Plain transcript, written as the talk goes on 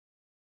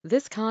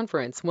This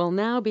conference will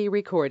now be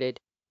recorded.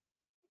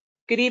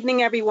 Good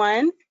evening,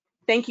 everyone.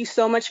 Thank you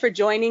so much for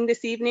joining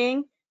this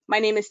evening. My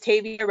name is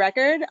Tavia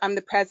Record. I'm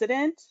the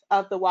president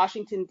of the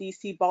Washington,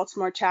 D.C.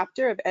 Baltimore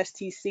chapter of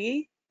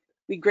STC.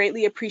 We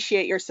greatly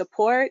appreciate your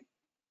support.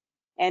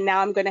 And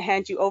now I'm going to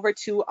hand you over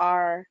to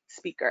our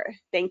speaker.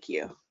 Thank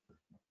you.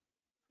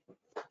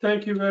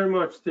 Thank you very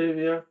much,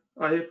 Tavia.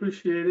 I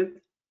appreciate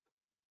it.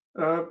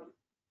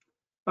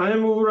 I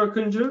am Uğur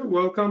Akıncı.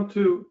 Welcome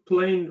to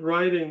Plain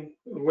Writing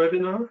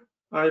webinar.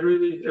 I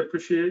really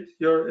appreciate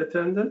your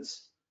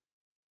attendance.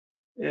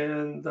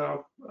 And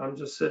I'm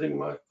just setting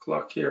my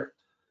clock here.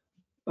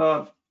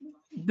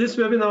 This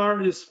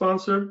webinar is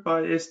sponsored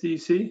by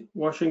SDC,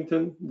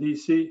 Washington,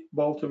 D.C.,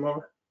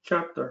 Baltimore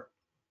chapter.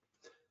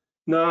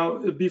 Now,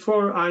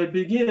 before I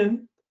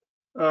begin,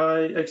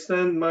 I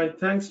extend my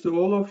thanks to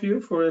all of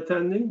you for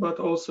attending, but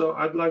also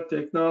I'd like to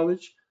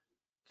acknowledge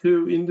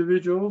two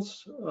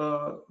individuals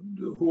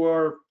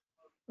who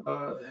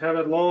have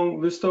a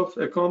long list of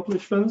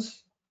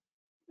accomplishments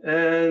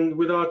and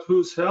without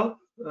whose help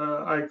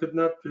I could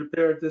not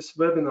prepare this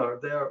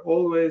webinar. They are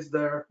always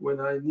there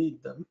when I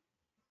need them.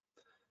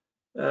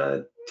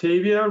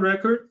 Tavia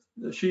Record,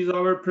 she's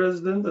our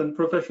president and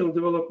professional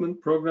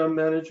development program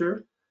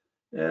manager,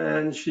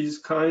 and she's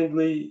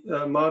kindly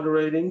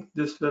moderating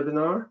this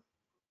webinar.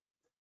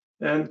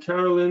 And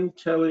Carolyn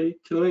Kelly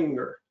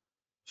Killinger,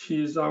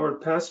 she's our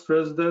past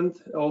president,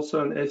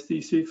 also an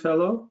SDC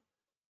fellow.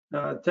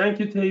 Thank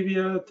you,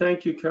 Tavia.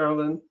 Thank you,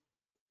 Carolyn.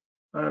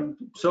 I'm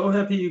so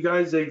happy you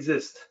guys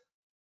exist.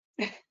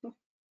 This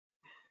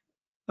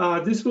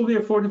will be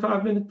a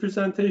 45-minute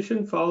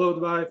presentation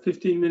followed by a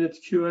 15-minute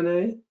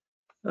Q&A.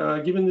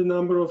 Given the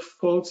number of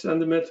folks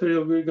and the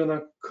material we're going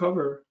to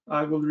cover,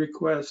 I will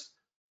request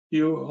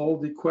you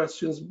hold the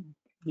questions,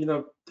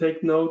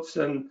 take notes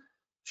and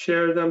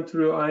share them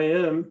through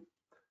IM,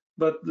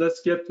 but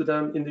let's get to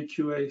them in the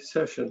QA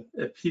session.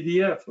 A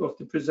PDF of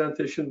the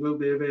presentation will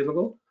be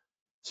available,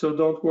 so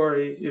don't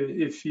worry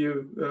if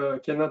you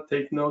cannot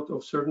take note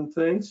of certain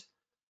things.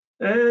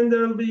 And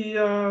there'll be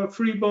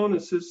free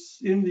bonuses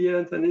in the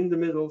end and in the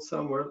middle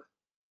somewhere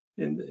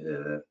during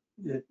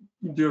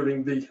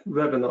the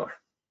webinar.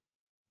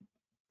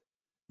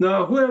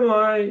 Now, who am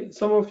I?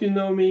 Some of you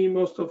know me,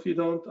 most of you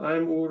don't.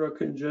 I'm Uğur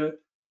Akıncı.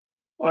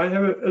 I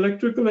have an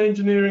electrical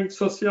engineering,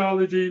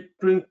 sociology,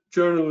 print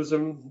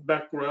journalism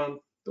background.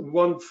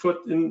 One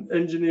foot in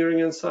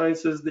engineering and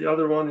sciences, the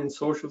other one in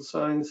social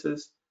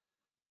sciences.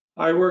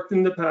 I worked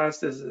in the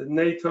past as a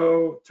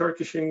NATO,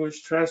 Turkish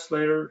English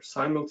translator,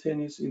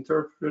 simultaneous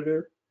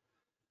interpreter.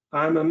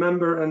 I'm a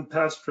member and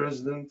past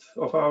president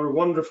of our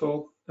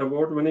wonderful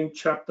award-winning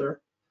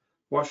chapter,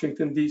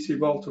 Washington, D.C.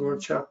 Baltimore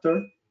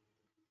chapter.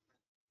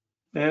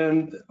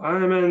 And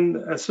I'm an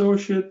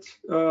associate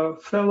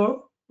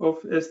fellow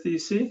of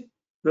SDC,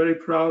 very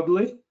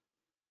proudly.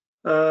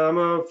 I'm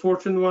a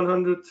Fortune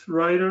 100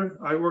 writer.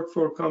 I work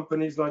for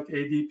companies like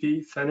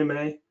ADP, Fannie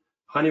Mae,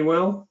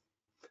 Honeywell,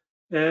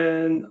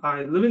 and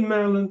I live in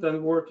Maryland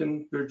and work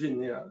in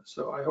Virginia.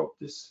 So I hope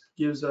this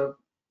gives a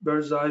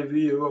bird's eye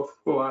view of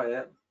who I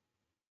am.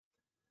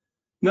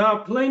 Now,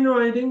 plain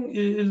writing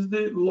is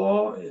the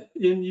law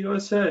in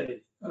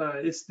USA.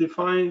 It's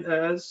defined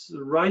as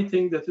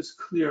writing that is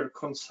clear,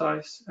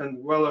 concise,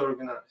 and well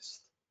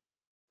organized.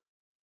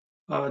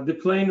 The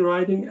Plain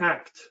Writing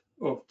Act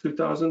of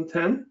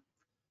 2010,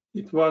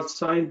 it was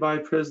signed by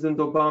President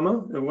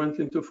Obama and went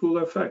into full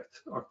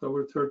effect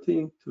October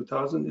 13,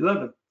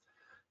 2011.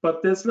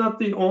 But that's not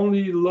the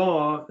only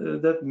law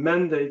that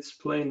mandates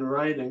plain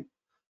writing.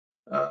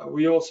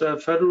 We also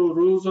have federal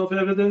rules of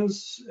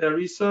evidence,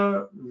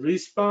 ERISA,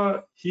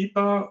 RISPA,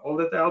 HIPAA, all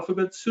that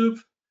alphabet soup,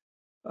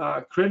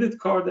 Credit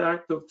Card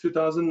Act of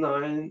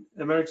 2009,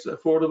 America's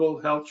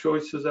Affordable Health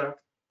Choices Act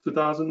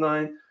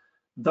 2009,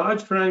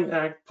 Dodd-Frank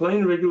Act,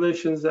 Plain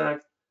Regulations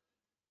Act.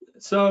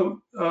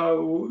 So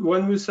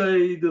when we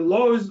say the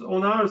law is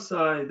on our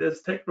side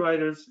as tech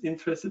writers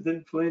interested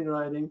in plain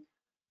writing,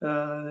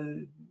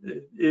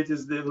 it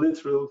is the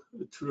literal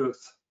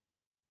truth.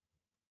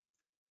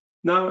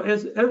 Now,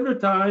 as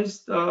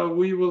advertised,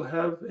 we will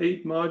have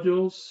 8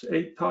 modules,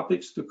 8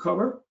 topics to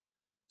cover.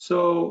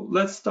 So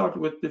let's start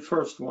with the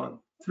first one,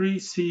 3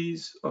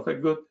 C's of a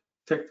good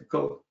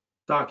technical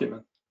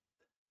document.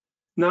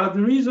 Now,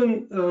 the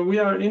reason we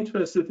are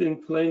interested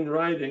in plain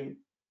writing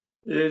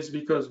is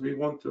because we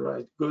want to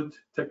write good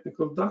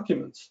technical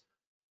documents.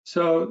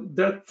 So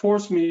that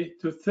forced me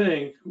to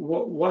think,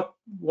 what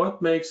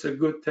makes a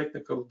good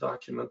technical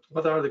document?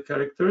 What are the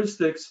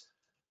characteristics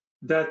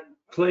that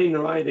plain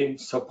writing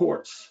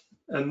supports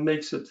and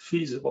makes it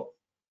feasible,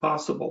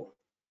 possible?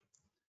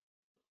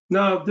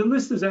 Now, the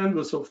list is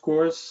endless, of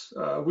course.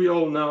 We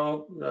all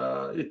know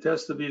it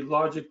has to be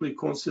logically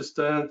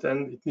consistent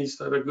and it needs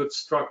to have a good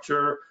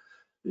structure,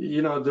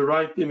 the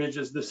right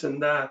images, this and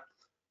that.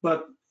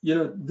 But,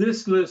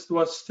 this list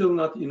was still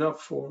not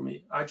enough for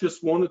me. I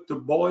just wanted to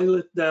boil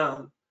it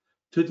down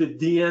to the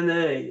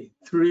DNA,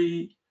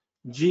 3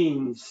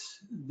 genes,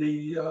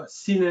 the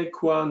sine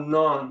qua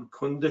non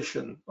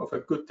condition of a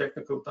good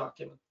technical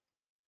document.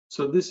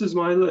 So this is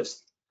my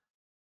list.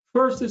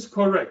 First is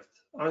correct.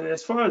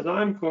 As far as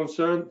I'm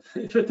concerned,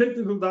 if a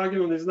technical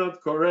document is not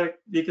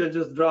correct, you can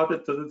just drop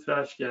it to the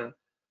trash can.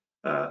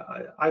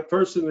 I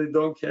personally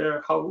don't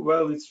care how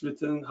well it's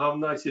written, how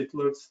nice it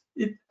looks.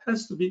 It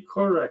has to be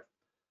correct.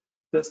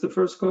 That's the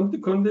first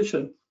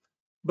condition.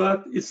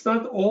 But it's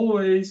not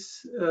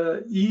always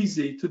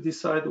easy to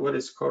decide what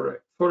is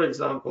correct. For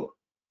example,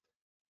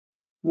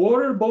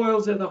 water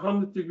boils at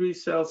 100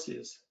 degrees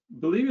Celsius.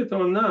 Believe it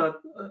or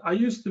not, I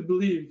used to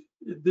believe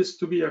this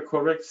to be a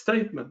correct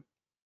statement,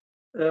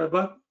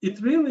 but it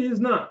really is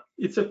not.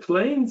 It's a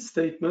plain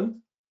statement,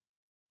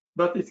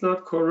 but it's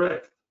not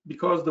correct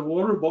because the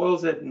water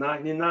boils at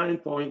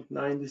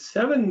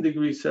 99.97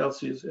 degrees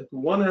Celsius at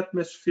 1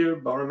 atmosphere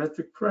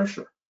barometric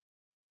pressure,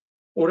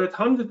 or at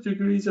 100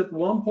 degrees at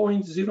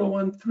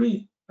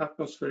 1.013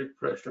 atmospheric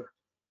pressure.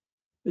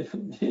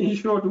 In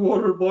short,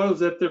 water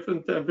boils at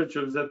different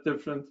temperatures, at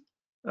different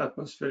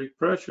atmospheric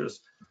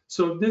pressures.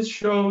 So this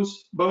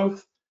shows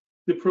both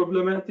the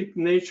problematic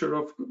nature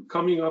of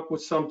coming up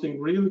with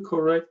something really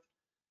correct,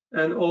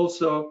 and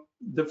also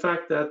the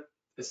fact that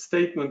a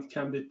statement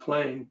can be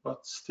plain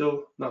but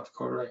still not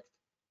correct.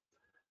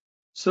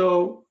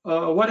 So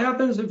what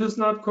happens if it's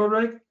not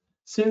correct?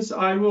 Since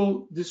I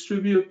will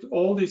distribute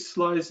all these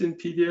slides in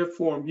PDF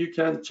form, you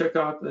can check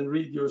out and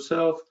read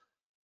yourself.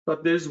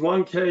 But there's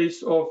one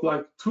case of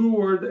like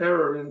 2-word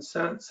error in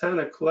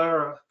Santa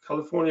Clara,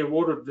 California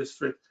Water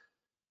District.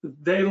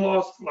 They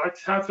lost like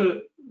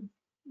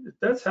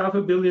that's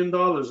 $500 million,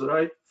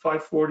 right?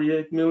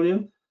 548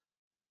 million,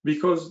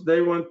 because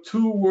they went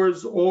 2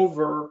 words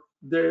over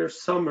their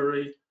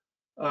summary.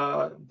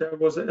 There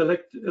was an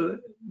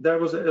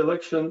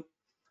election,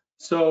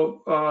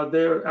 so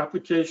their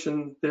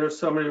application, their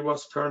summary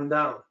was turned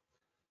down.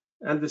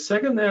 And the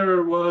second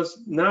error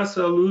was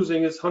NASA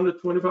losing its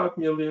 125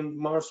 million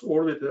Mars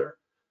orbiter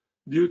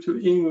due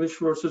to English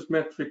versus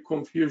metric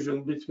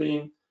confusion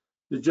between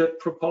the Jet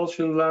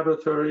Propulsion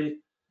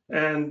Laboratory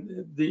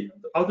and the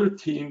other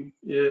team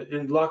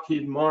in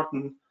Lockheed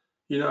Martin.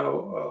 You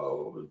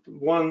know,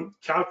 one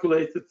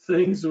calculated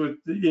things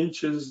with the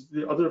inches,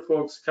 the other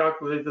folks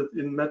calculated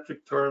in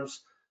metric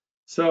terms.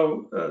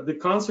 So the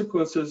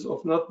consequences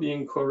of not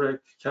being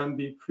correct can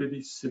be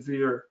pretty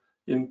severe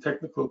in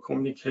technical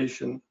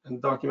communication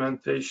and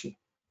documentation.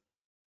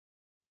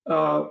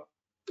 A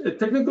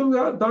technical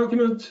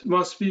document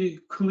must be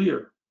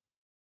clear.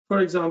 For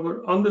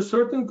example, under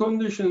certain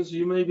conditions,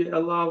 you may be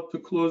allowed to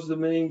close the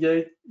main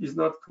gate is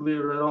not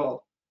clear at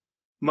all.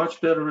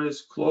 Much better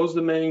is close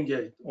the main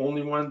gate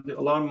only when the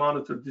alarm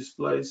monitor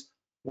displays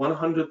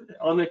 100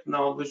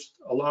 unacknowledged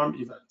alarm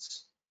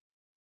events.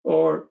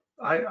 Or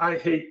I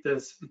hate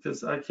this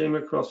because I came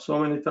across so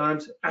many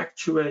times,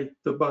 actuate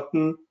the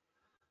button.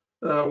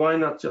 Why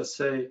not just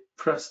say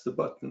press the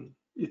button?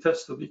 It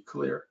has to be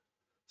clear.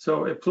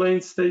 So a plain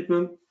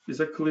statement is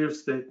a clear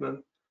statement.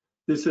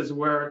 This is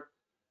where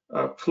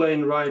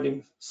plain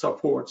writing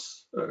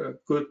supports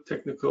good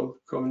technical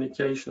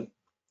communication.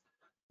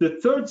 The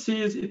third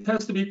C is it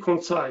has to be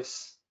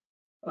concise.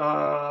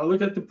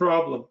 Look at the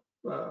problem.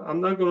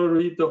 I'm not going to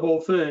read the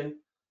whole thing,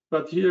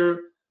 but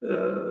here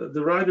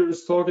the writer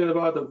is talking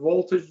about a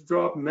voltage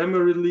drop,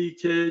 memory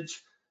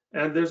leakage,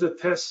 and there's a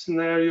test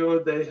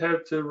scenario. They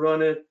have to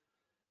run it.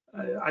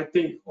 I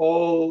think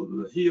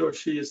all he or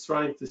she is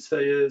trying to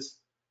say is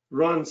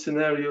run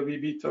scenario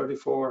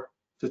VB34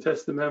 to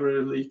test the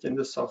memory leak in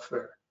the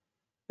software.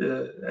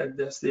 And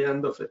that's the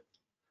end of it.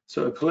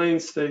 So a plain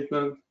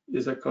statement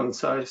is a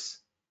concise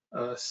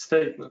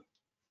statement.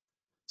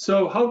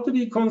 So how to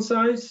be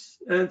concise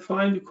and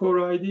find the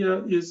core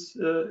idea is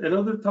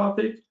another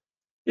topic.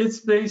 It's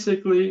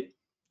basically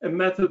a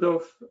method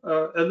of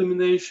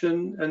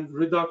elimination and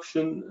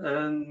reduction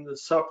and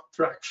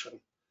subtraction.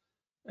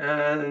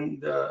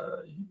 And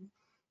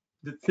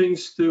the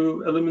things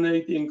to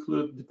eliminate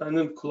include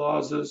dependent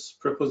clauses,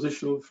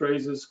 prepositional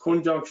phrases,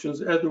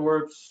 conjunctions,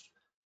 adverbs,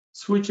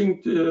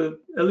 switching to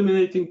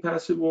eliminating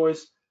passive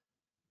voice.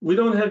 We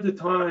don't have the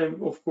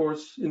time, of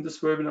course, in this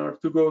webinar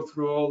to go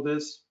through all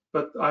this,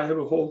 but I have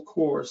a whole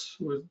course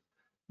with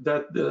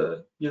that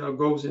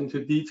goes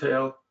into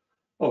detail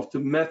of the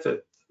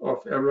method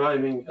of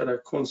arriving at a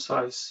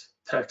concise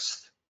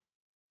text.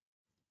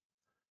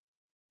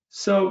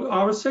 So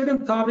our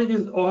second topic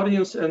is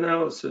audience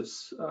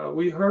analysis.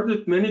 We heard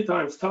it many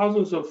times,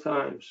 thousands of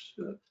times.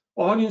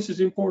 Audience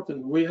is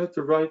important. We have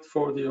to write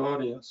for the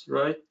audience,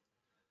 right?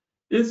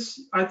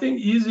 It's, I think,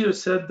 easier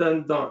said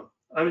than done.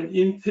 I mean,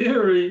 in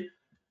theory,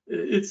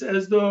 it's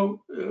as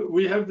though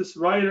we have this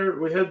writer,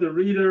 we have the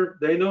reader,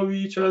 they know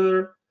each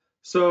other.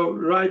 So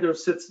writer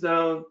sits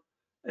down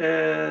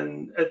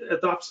and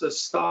adopts a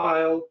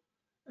style,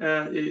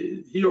 and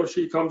he or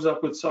she comes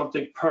up with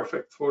something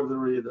perfect for the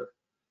reader.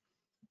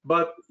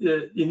 But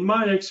in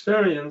my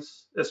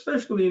experience,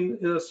 especially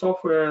in a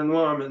software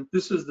environment,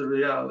 this is the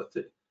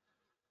reality.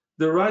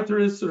 The writer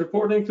is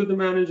reporting to the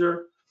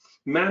manager.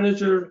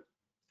 Manager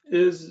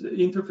is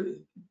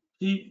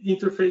he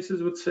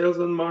interfaces with sales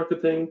and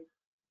marketing.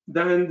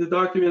 Then the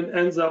document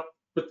ends up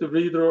with the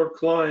reader or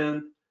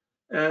client,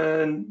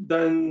 And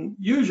then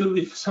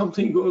usually if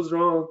something goes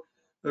wrong,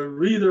 the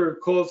reader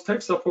calls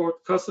tech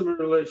support, customer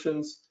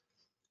relations,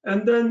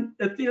 and then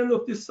at the end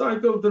of this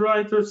cycle, the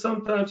writer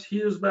sometimes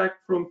hears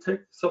back from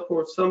tech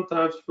support,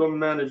 sometimes from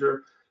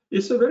manager.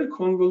 It's a very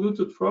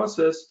convoluted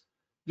process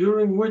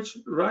during which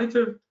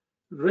writer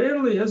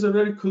rarely has a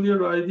very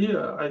clear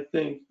idea, I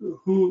think,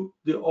 who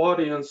the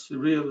audience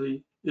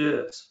really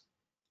is.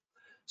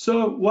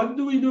 So what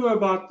do we do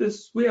about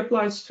this? We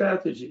apply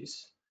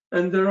strategies,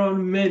 and there are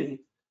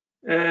many.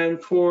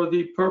 And for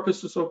the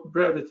purposes of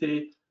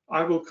brevity,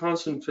 I will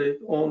concentrate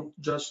on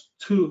just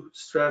two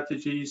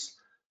strategies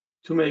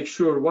to make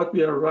sure what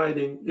we are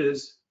writing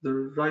is the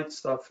right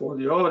stuff for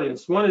the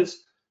audience. One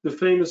is the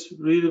famous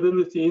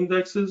readability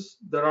indexes.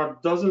 There are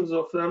dozens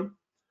of them.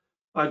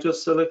 I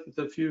just selected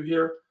a few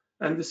here.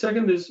 And the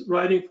second is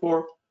writing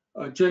for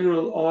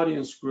general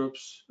audience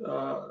groups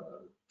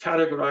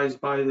categorized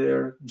by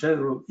their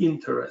general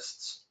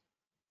interests.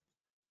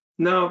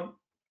 Now,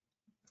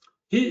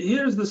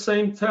 here's the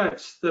same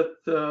text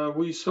that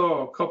we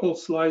saw a couple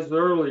slides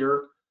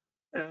earlier,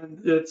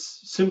 and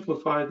its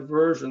simplified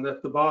version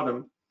at the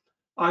bottom.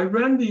 I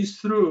ran these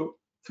through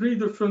three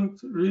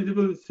different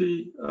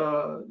readability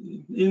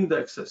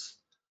indexes,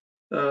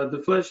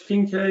 the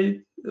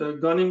Flesch-Kincaid,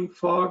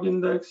 Gunning-Fogg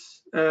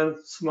index, and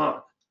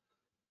SMOC.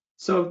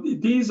 So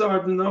these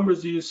are the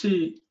numbers you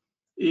see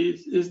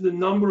is the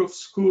number of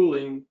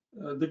schooling,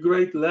 the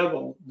grade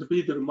level the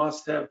reader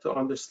must have to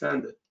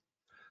understand it.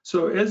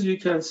 So as you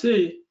can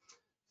see,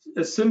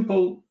 a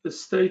simple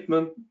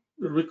statement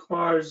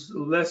requires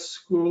less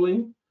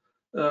schooling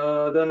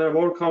than a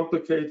more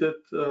complicated,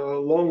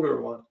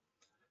 longer one.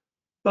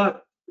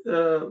 But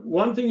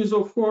one thing is,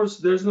 of course,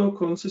 there's no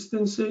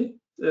consistency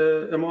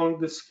among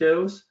the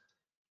scales.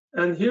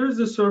 And here's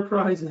the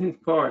surprising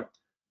part.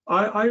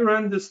 I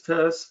ran this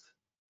test.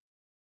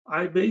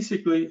 I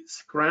basically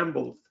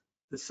scrambled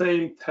the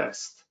same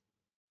test.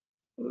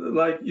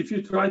 Like if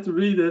you try to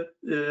read it,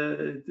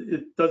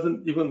 it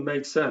doesn't even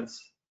make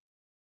sense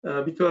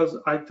because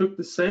I took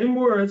the same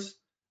words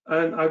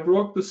and I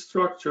broke the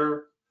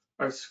structure.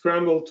 I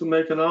scrambled to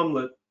make an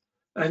omelet.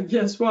 And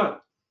guess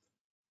what?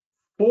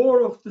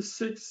 4 of the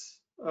 6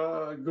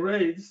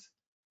 grades,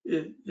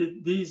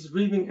 these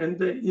reading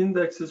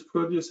indexes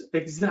produce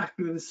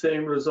exactly the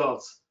same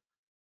results,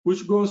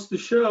 which goes to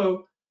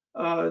show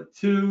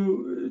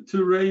to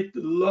rate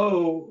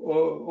low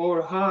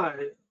or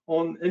high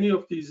on any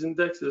of these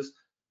indexes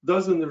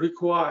doesn't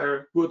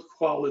require good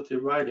quality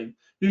writing.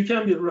 You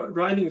can be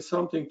writing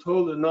something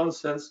totally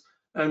nonsense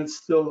and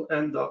still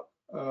end up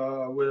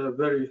with a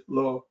very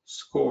low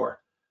score.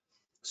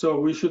 So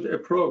we should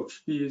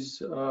approach these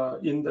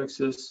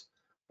indexes,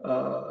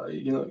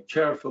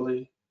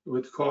 carefully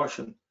with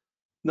caution.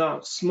 Now,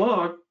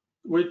 SMOG,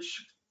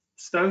 which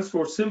stands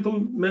for Simple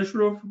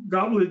Measure of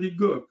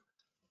Gobbledygook.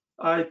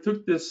 I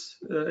took this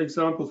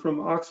example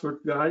from Oxford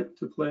Guide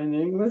to Plain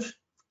English.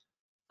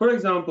 For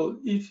example,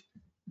 if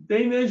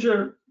they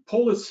measure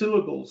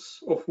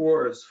polysyllables of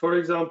words, for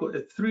example,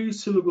 a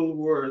 3-syllable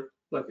word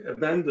like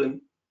abandon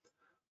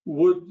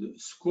would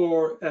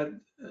score at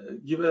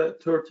give a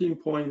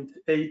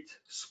 13.8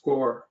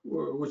 score,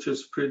 which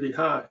is pretty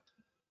high.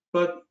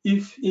 But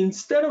if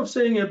instead of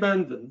saying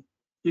abandon,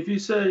 if you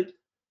say,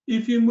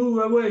 if you move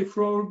away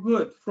for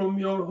good from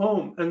your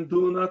home and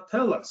do not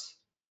tell us,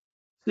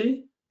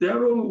 see, there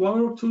are 1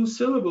 or 2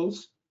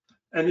 syllables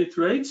and it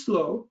rates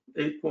low,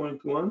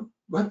 8.1.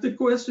 But the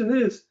question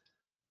is,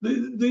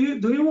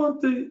 do you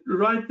want to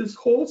write this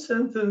whole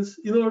sentence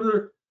in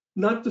order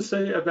not to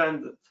say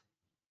abandoned?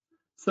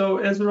 So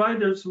as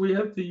writers, we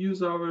have to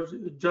use our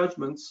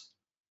judgments,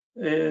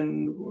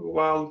 and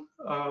while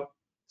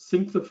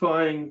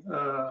simplifying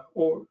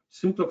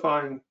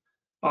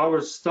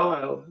our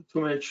style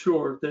to make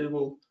sure they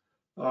will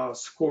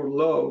score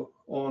low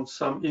on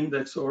some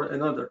index or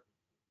another.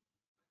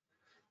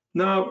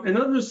 Now,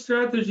 another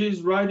strategy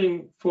is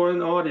writing for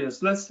an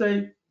audience. Let's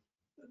say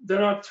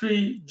there are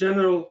 3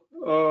 general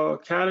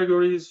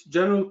categories: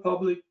 general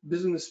public,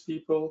 business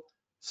people,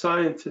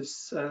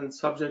 scientists, and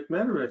subject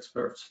matter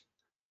experts.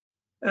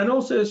 And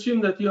also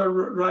assume that you are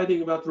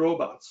writing about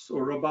robots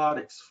or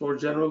robotics for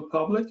general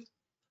public.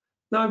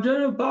 Now,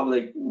 general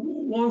public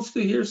wants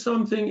to hear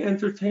something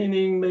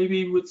entertaining,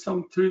 maybe with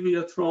some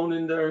trivia thrown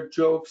in there,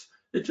 jokes,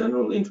 a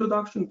general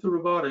introduction to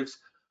robotics,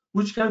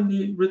 which can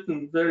be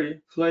written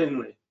very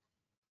plainly.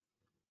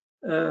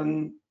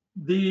 And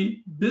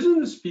the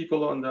business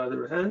people, on the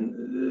other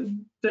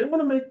hand, they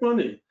want to make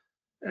money,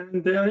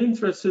 and they are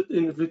interested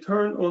in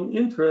return on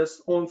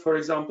interest on, for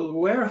example,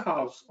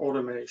 warehouse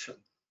automation.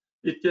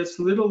 It gets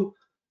little,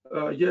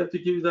 you have to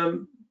give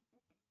them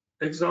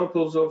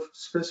examples of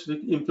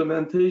specific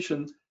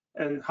implementation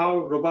and how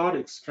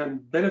robotics can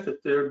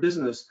benefit their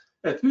business,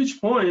 at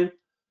which point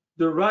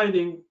the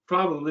writing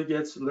probably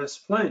gets less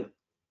plain.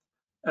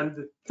 And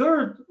the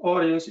third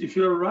audience, if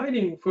you're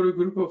writing for a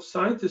group of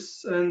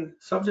scientists and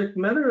subject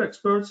matter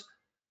experts,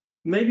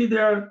 maybe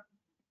they're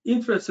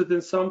interested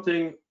in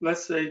something,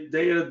 let's say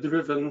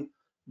data-driven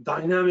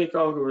dynamic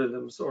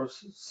algorithms or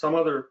some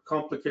other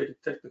complicated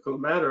technical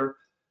matter,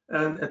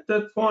 And at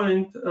that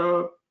point,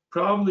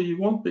 probably you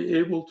won't be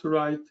able to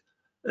write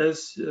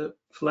as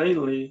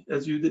plainly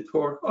as you did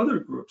for other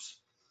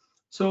groups.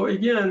 So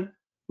again,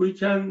 we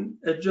can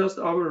adjust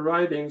our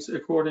writings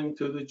according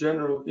to the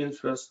general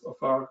interest of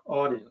our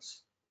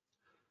audience.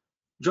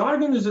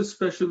 Jargon is a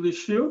special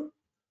issue.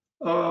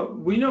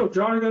 We know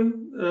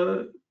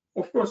jargon,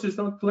 of course, is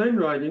not plain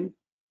writing.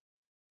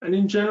 And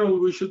in general,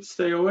 we should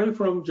stay away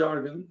from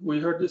jargon. We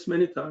heard this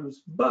many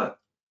times, but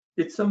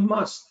it's a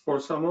must for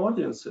some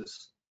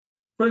audiences.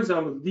 For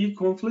example,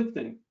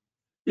 deconflicting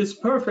is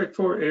perfect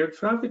for air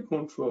traffic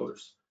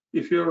controllers.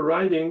 If you're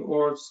writing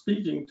or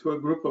speaking to a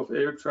group of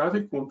air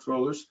traffic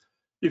controllers,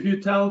 if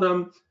you tell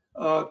them,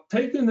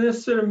 take the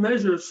necessary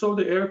measures so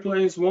the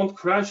airplanes won't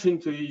crash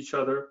into each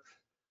other,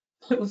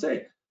 they will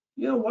say,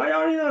 why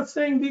are you not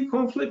saying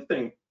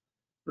deconflicting,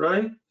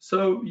 right?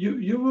 So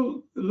you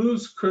will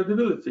lose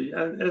credibility.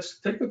 And as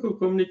technical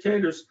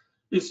communicators,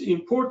 it's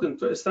important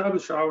to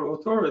establish our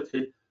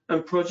authority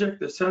and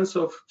project a sense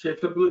of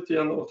capability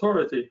and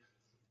authority.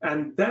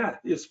 And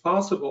that is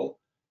possible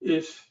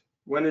if,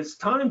 when it's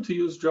time to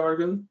use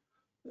jargon,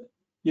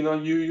 you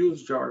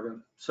use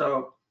jargon.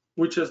 So,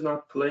 which is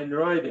not plain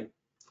writing.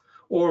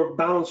 Or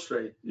bounce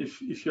rate,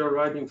 if you're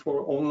writing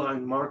for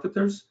online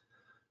marketers,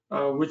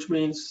 which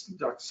means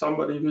like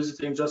somebody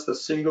visiting just a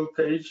single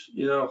page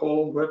in a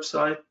whole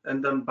website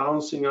and then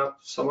bouncing up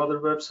some other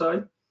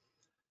website.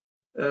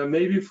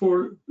 Maybe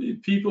for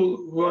people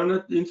who are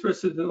not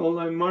interested in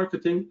online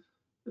marketing,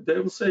 they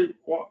will say,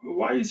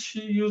 why is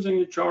she using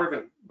a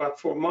jargon? But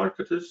for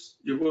marketers,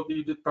 it will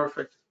be the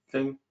perfect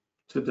thing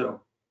to do.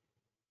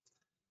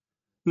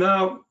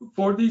 Now,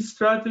 for these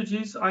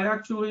strategies, I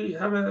actually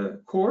have a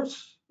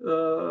course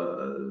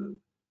on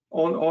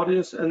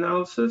audience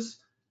analysis,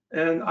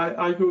 and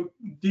I go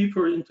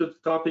deeper into the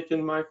topic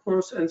in my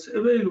course, and it's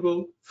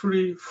available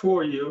free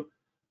for you.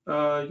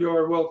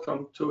 You're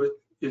welcome to it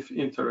if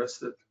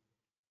interested.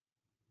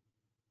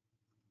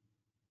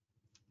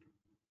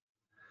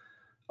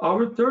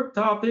 Our third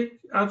topic,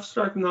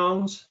 abstract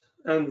nouns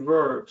and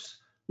verbs.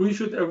 We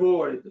should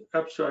avoid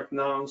abstract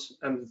nouns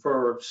and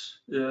verbs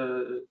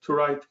to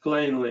write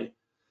plainly.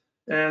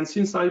 And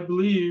since I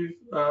believe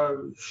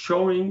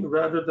showing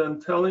rather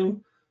than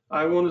telling,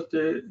 I wanted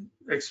to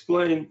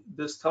explain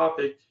this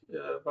topic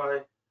by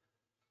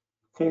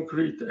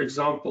concrete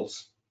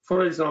examples.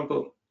 For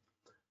example,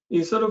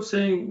 instead of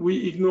saying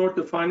we ignore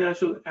the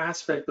financial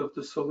aspect of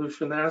the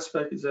solution,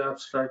 aspect is an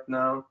abstract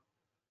noun,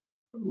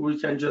 we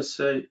can just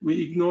say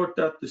we ignored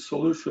that the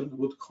solution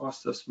would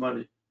cost us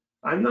money.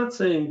 I'm not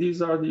saying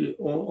these are the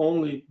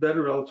only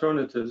better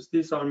alternatives.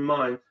 These are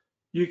mine.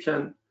 You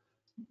can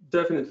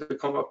definitely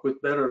come up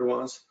with better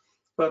ones,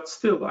 but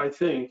still, I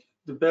think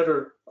the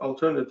better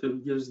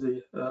alternative gives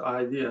the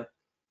idea.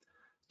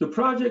 The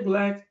project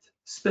lacked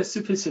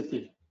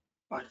specificity.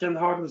 I can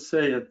hardly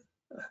say it.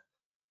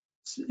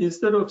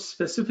 Instead of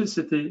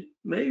specificity,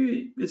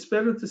 maybe it's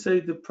better to say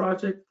the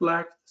project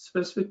lacked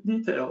specific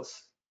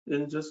details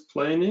in just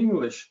plain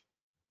English.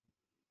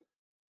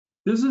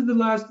 This is the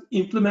last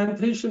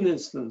implementation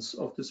instance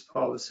of this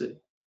policy.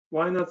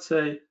 Why not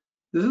say,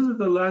 this is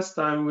the last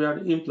time we are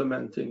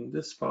implementing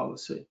this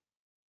policy?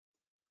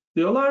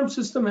 The alarm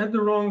system had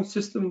the wrong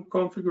system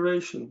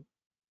configuration.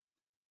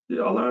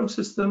 The alarm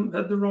system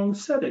had the wrong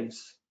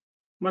settings.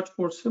 Much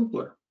more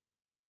simpler.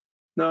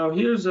 Now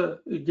here's a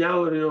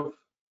gallery of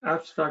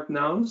abstract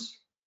nouns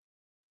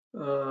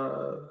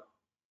for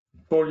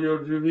your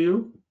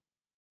review,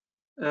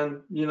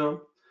 and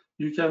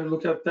you can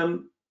look at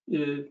them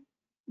in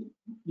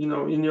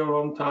your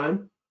own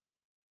time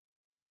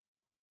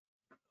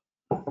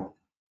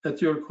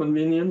at your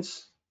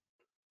convenience.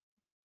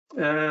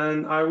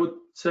 And I would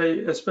say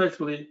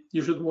especially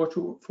you should watch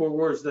for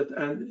words that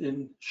end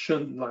in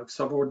shun, like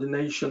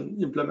subordination,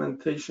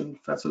 implementation,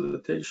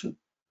 facilitation.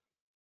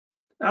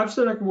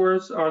 Abstract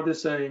words are the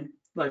same,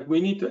 like we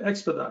need to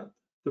expedite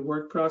the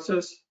work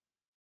process,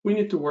 we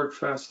need to work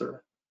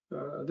faster.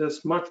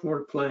 That's much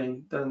more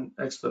plain than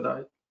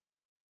expedite.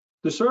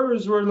 The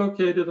servers were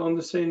located on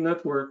the same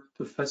network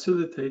to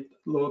facilitate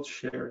load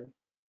sharing.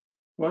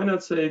 Why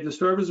not say the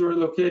servers were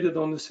located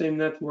on the same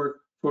network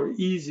for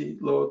easy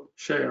load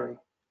sharing?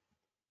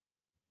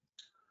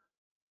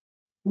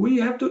 We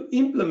have to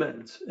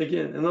implement,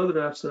 again,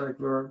 another abstract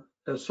verb,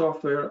 a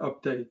software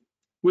update.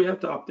 We have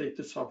to update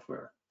the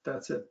software,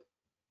 that's it.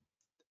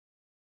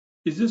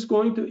 Is this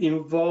going to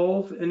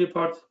involve any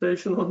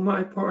participation on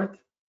my part?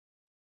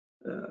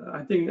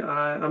 I think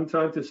I'm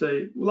trying to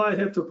say, well, I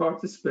have to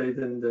participate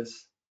in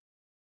this.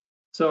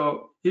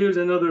 So here's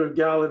another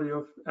gallery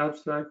of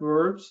abstract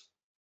verbs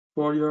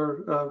for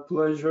your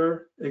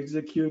pleasure: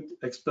 execute,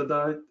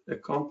 expedite,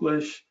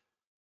 accomplish,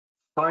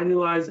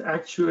 finalize,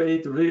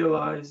 actuate,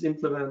 realize,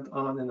 implement,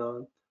 on and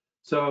on.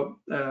 So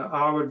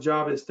our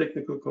job as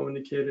technical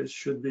communicators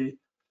should be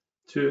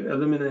to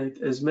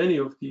eliminate as many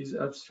of these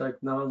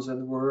abstract nouns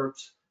and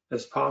verbs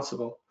as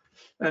possible.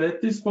 And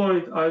at this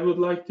point, I would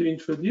like to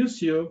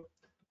introduce you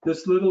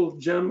this little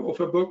gem of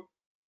a book,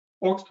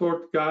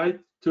 Oxford Guide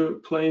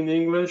to Plain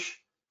English,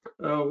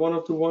 one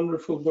of the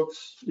wonderful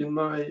books in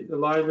my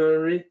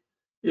library.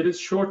 It is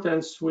short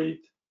and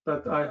sweet,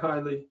 but I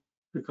highly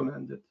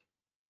recommend it.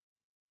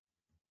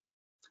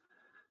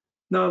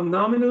 Now,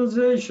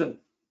 nominalization,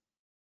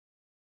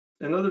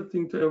 another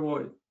thing to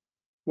avoid.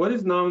 What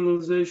is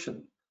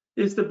nominalization?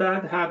 It's the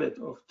bad habit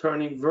of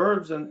turning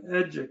verbs and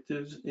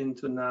adjectives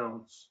into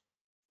nouns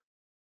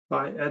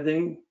by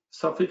adding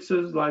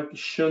suffixes like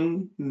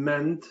shun,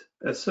 meant,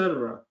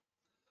 etc.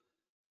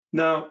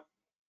 Now,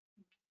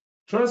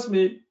 trust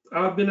me,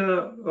 I've been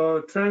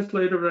a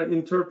translator and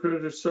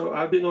interpreter, so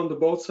I've been on the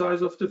both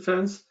sides of the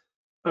fence.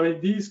 I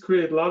mean, these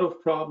create a lot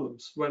of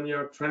problems when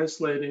you're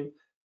translating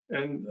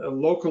and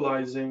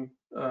localizing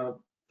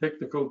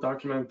technical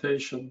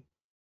documentation.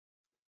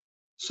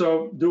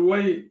 So the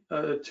way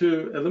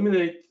to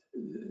eliminate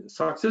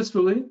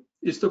successfully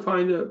is to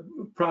find a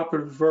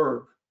proper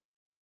verb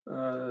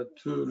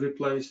to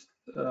replace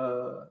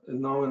a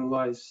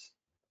nominalized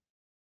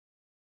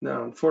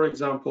noun. For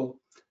example,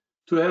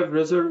 to have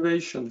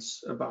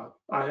reservations about.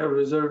 I have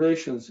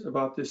reservations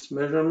about this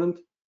measurement.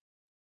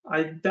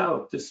 I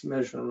doubt this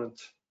measurement.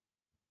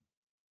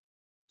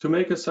 To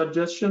make a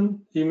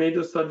suggestion, he made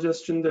a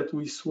suggestion that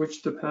we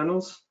switch the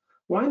panels.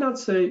 Why not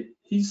say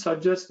he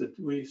suggested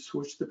we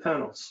switch the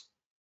panels?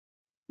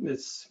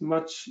 It's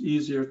much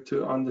easier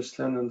to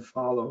understand and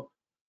follow.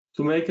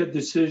 To make a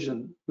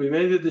decision, we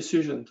made a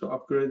decision to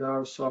upgrade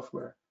our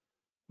software.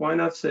 Why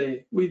not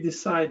say we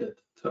decided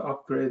to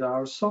upgrade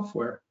our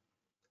software?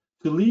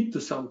 To lead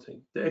to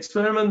something. The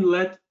experiment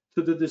led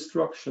to the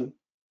destruction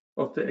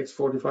of the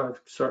X45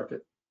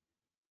 circuit.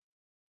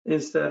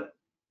 Instead,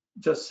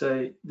 just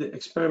say the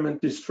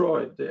experiment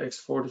destroyed the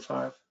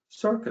X45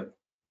 circuit.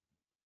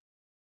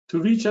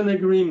 To reach an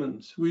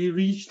agreement, we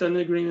reached an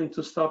agreement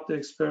to stop the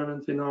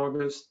experiment in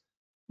August.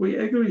 We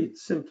agreed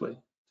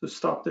simply to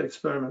stop the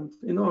experiment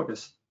in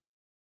August.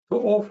 To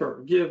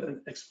offer, give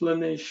an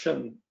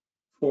explanation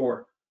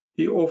for.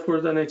 He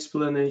offered an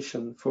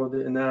explanation for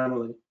the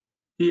anomaly.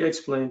 He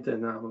explained the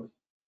anomaly.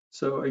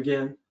 So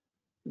again,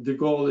 the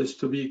goal is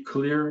to be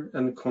clear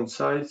and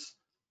concise,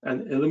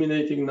 and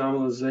eliminating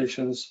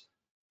nominalizations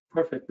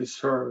perfectly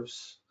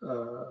serves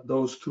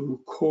those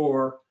two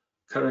core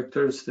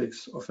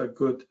characteristics of a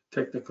good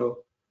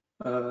technical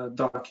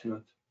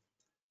document.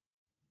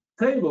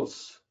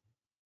 Tables.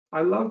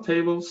 I love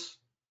tables.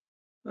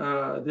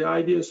 The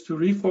idea is to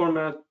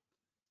reformat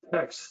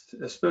text,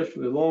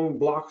 especially long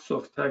blocks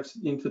of text,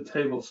 into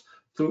tables.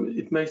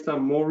 It makes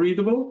them more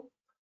readable,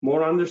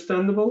 more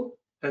understandable,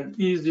 and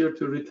easier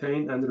to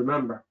retain and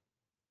remember.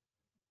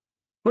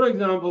 For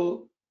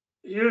example,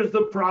 here's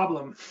the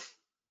problem.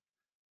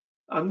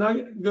 I'm not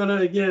gonna,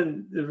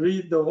 again,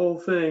 read the whole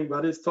thing,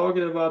 but it's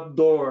talking about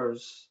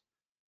doors,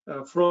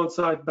 front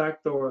side,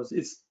 back doors.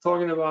 It's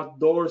talking about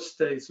door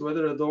states,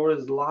 whether a door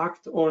is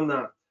locked or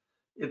not.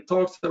 It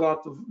talks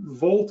about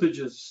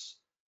voltages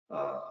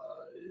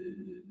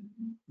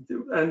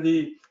and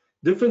the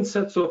different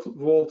sets of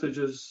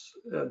voltages,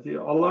 the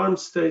alarm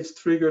states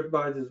triggered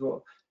by this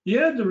voltage. You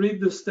had to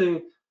read this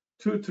thing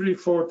 2, 3,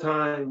 4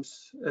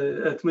 times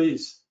at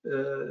least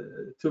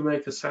to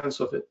make a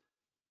sense of it.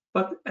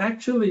 But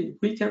actually,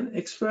 we can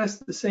express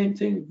the same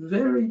thing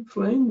very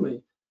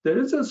plainly. There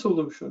is a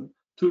solution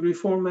to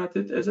reformat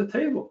it as a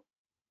table.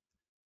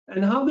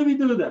 And how do we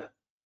do that?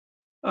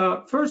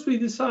 First, we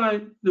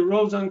decide the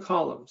rows and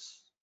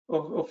columns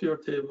of your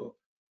table.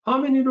 How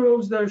many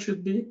rows there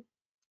should be,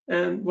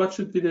 and what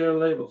should be their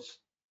labels?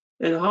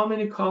 And how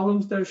many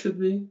columns there should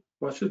be,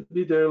 what should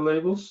be their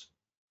labels?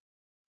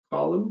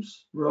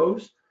 Columns,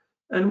 rows,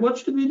 and what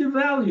should be the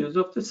values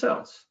of the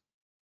cells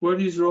where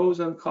these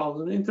rows and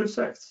columns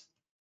intersect.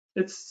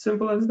 It's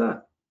simple as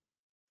that.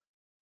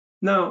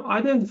 Now,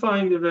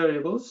 identifying the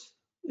variables.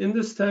 In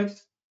this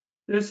text,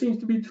 there seems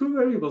to be 2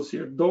 variables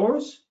here,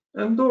 doors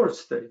and door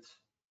states.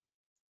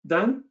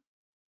 Then,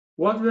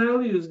 what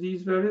values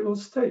these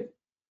variables take?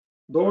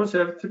 Doors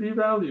have 3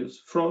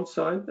 values, front,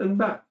 side, and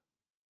back.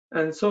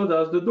 And so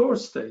does the door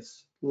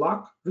states,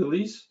 lock,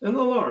 release, and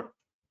alarm.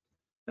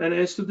 And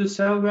as to the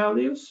cell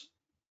values,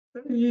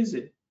 very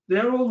easy. They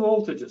are all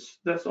voltages.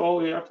 That's all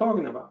we are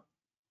talking about.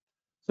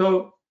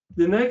 So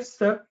the next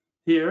step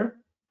here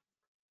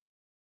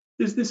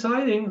is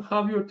deciding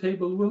how your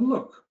table will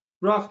look,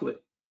 roughly.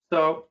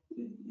 So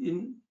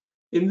in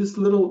this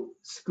little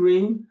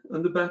screen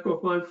on the back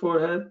of my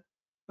forehead,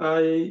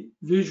 I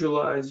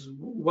visualize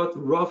what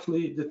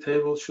roughly the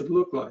table should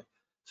look like.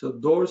 So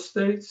door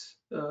states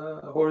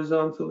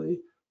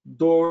horizontally,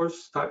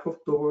 doors, type of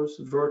doors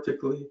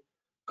vertically,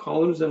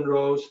 columns and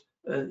rows,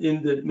 and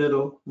in the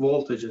middle,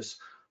 voltages.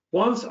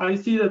 Once I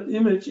see that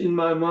image in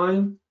my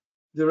mind,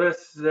 the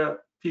rest is a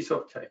piece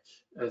of cake,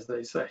 as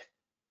they say.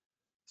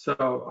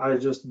 So I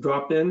just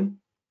drop in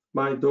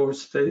my door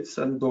states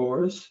and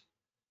doors,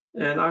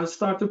 and I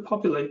start to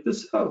populate the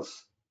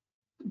cells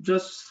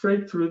just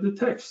straight through the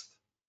text.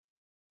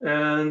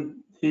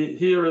 And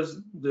here is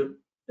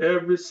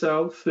every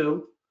cell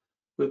filled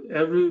with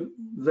every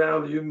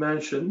value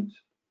mentioned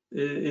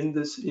in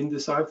this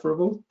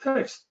indecipherable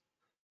text.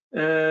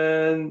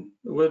 And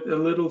with a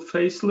little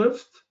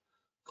facelift,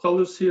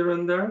 colors here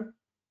and there.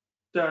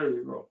 There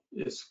you go.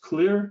 It's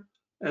clear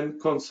and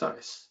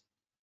concise.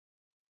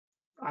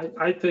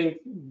 I think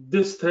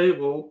this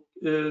table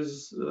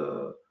is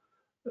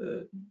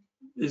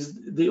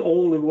the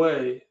only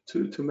way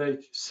to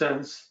make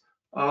sense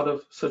out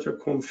of such a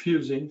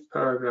confusing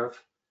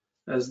paragraph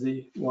as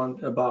the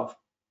one above.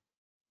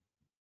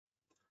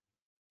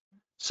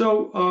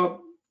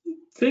 So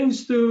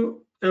things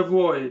to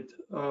avoid.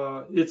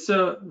 It's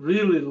a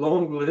really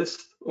long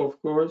list, of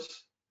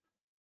course,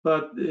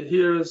 but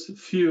here's a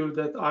few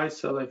that I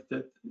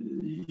selected.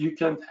 You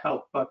can't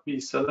help but be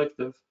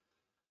selective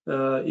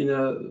in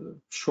a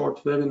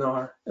short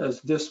webinar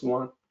as this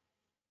one.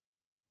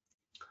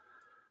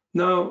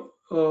 Now,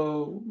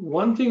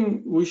 one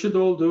thing we should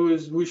all do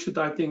is we should,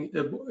 I think,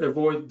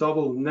 avoid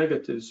double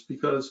negatives,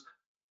 because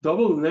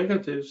double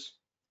negatives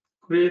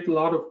create a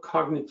lot of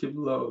cognitive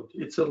load.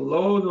 It's a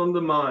load on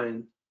the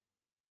mind.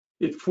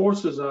 It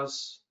forces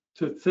us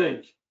to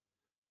think.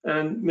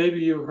 And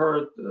maybe you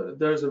heard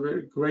there's a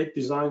very great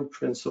design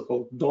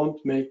principle, don't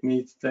make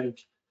me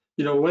think.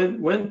 You know,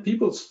 when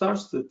people start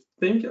to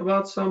think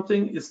about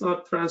something, it's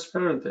not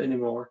transparent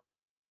anymore.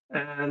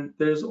 And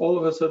there's all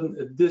of a sudden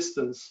a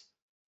distance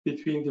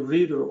between the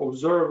reader,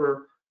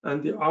 observer,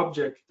 and the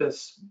object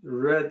that's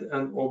read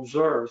and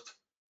observed.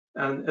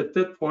 And at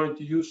that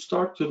point, you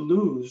start to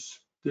lose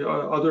the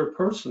other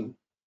person.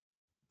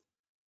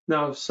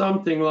 Now,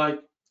 something like,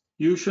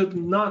 you should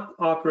not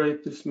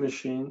operate this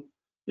machine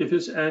if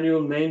its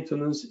annual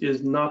maintenance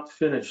is not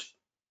finished.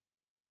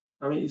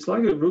 I mean, it's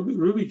like a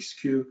Rubik's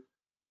Cube.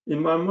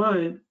 In my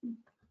mind,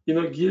 you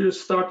know, gears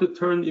start to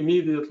turn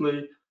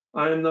immediately.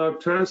 I am now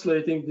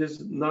translating these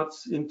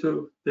nuts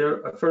into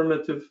their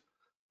affirmative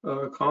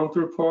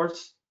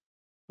counterparts.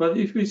 But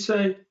if we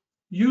say,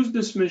 use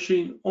this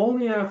machine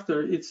only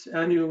after its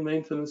annual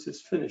maintenance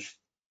is finished,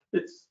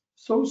 it's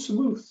so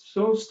smooth,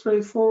 so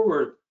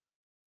straightforward.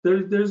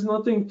 There's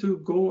nothing to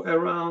go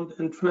around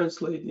and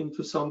translate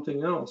into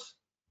something else.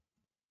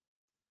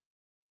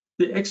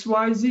 The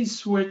XYZ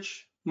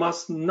switch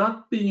must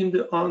not be in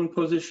the on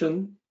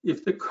position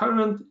if the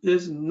current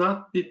is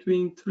not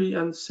between 3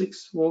 and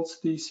 6 volts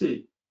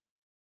DC.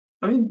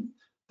 I mean,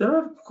 there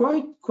are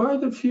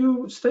quite a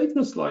few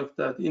statements like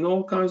that in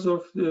all kinds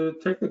of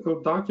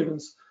technical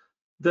documents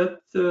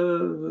that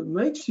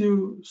makes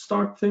you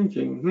start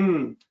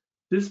thinking,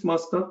 this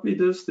must not be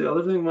this, the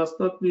other thing must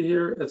not be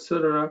here,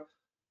 etc.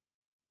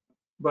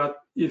 But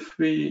if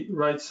we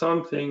write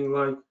something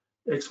like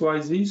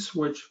XYZ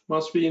switch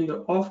must be in the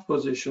off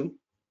position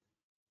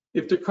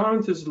if the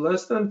current is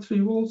less than 3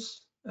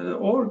 volts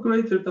or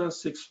greater than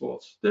 6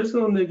 volts. There's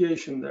no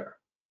negation there,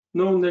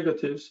 no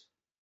negatives.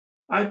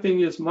 I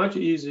think it's much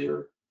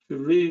easier to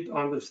read,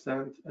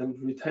 understand, and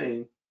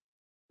retain.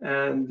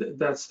 And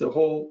that's the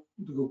whole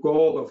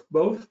goal of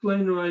both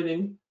plain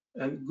writing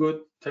and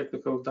good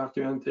technical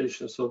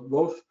documentation. So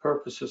both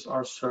purposes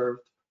are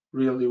served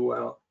really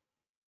well.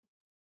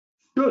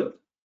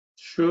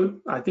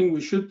 Should, I think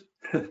we should,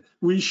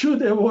 we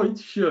should avoid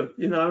should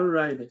in our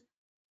writing.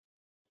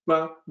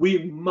 Well,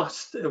 we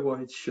must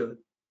avoid should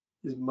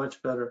is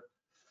much better,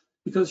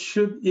 because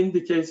should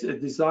indicates a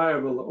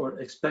desirable or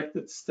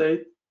expected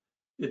state.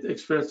 It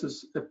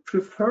expresses a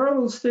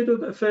preferable state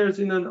of affairs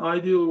in an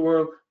ideal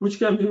world, which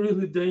can be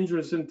really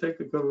dangerous in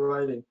technical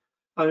writing.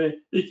 I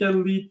mean, it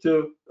can lead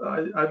to,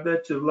 I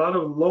bet you, a lot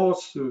of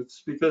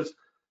lawsuits, because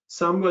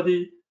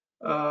somebody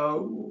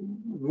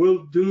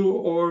will do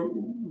or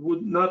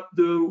would not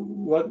do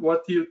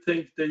what you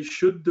think they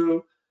should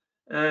do,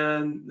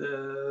 and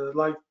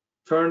like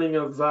turning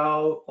a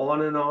valve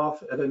on and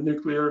off at a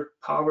nuclear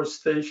power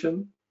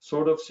station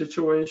sort of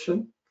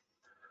situation.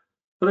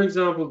 For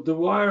example, the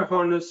wire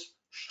harness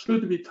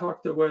should be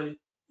tucked away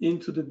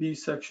into the B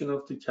section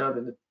of the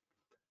cabinet.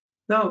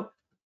 Now,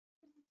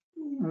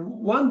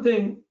 one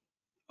thing,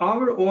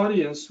 our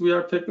audience, we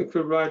are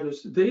technical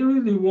writers, they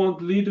really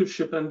want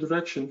leadership and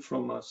direction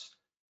from us.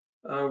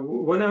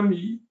 When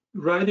I'm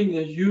writing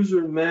a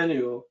user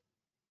manual,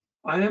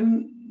 I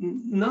am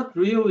not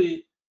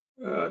really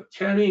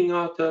carrying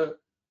out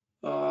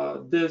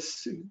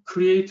this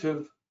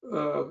creative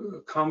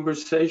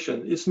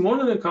conversation. It's more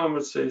than a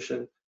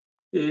conversation.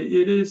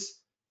 It is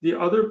the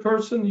other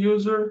person,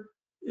 user,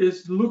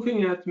 is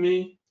looking at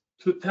me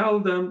to tell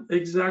them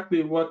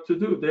exactly what to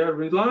do. They are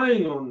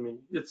relying on me.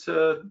 It's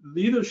a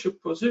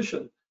leadership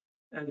position,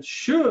 and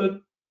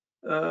should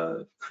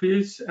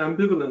creates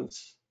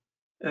ambivalence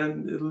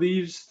and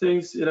leaves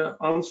things in an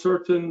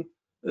uncertain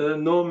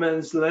no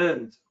man's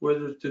land,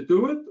 whether to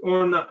do it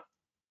or not.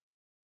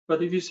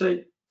 But if you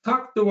say,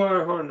 tuck the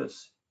wire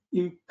harness,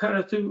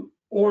 imperative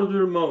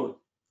order mode,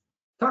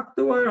 tuck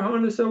the wire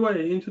harness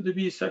away into the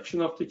B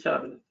section of the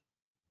cabinet.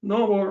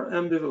 No more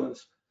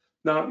ambivalence.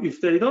 Now, if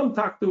they don't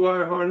tuck the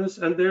wire harness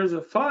and there's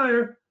a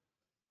fire,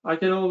 I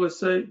can always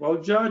say, well,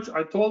 Judge,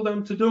 I told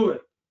them to do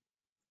it,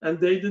 and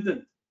they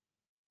didn't.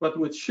 But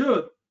with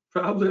should,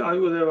 probably I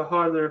would have a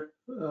harder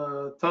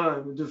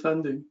time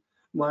defending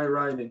my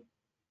writing.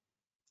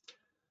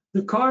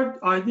 The card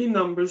ID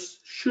numbers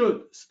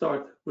should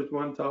start with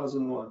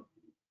 1001.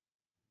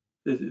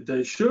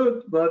 They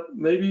should, but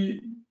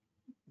maybe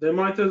they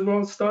might as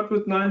well start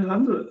with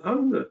 900,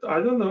 100.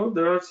 I don't know.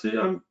 There are, see,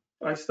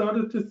 I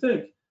started to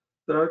think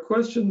there are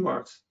question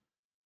marks.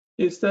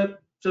 Instead,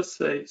 just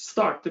say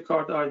start the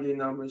card ID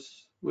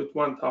numbers with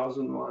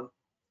 1001.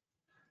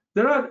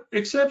 There are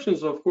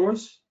exceptions, of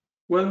course,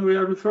 when we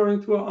are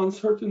referring to an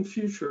uncertain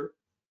future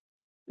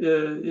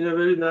in a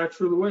very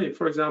natural way.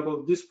 For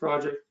example, this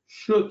project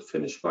should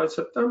finish by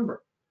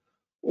September,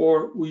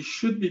 or we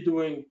should be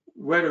doing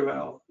very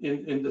well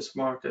in this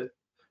market,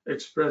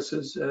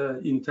 expresses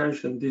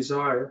intention,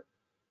 desire.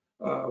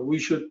 We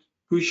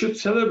should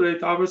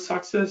celebrate our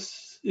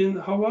success in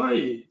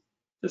Hawaii.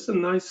 That's a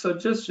nice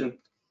suggestion.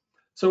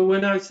 So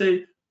when I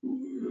say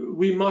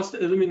we must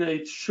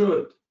eliminate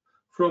should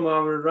from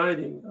our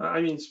writing,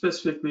 I mean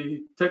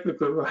specifically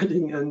technical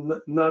writing and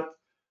not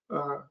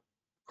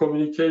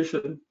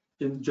communication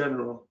in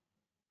general.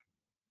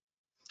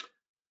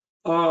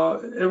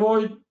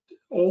 Avoid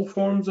all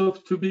forms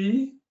of to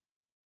be.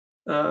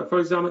 For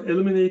example,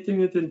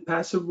 eliminating it in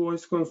passive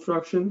voice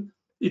construction.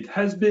 It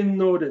has been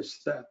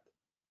noticed that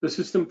the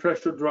system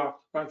pressure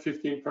dropped by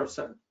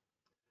 15%.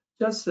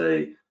 Just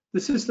say the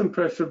system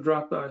pressure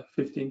dropped by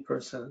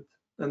 15%,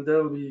 and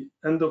there will be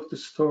end of the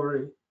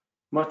story,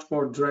 much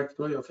more direct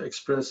way of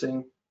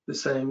expressing the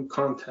same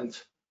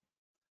content.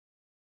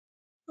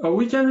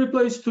 We can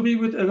replace to be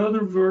with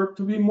another verb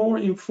to be more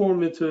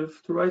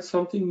informative, to write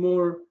something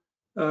more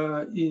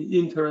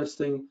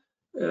interesting.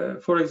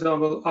 For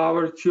example,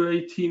 our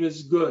QA team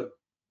is good.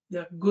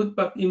 Yeah, good,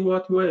 but in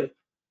what way?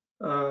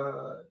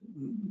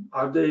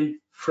 Are they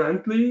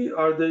friendly?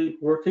 Are they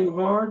working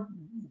hard?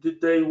 Did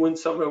they win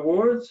some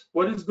awards?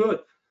 What is good?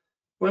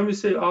 When we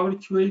say our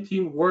QA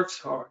team works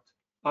hard,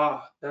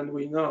 then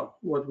we know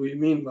what we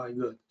mean by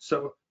good.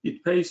 So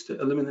it pays to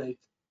eliminate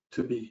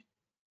to be.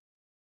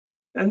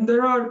 And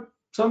there are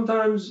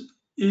sometimes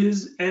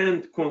is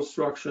and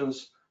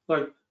constructions,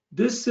 like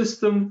this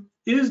system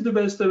is the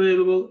best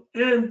available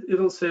and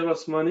it'll save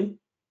us money.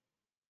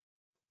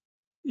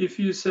 If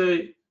you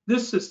say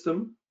this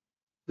system,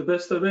 the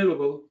best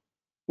available,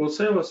 will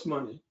save us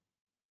money,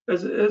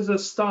 as a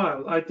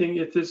style, I think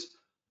it is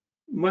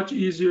much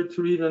easier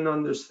to read and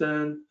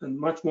understand and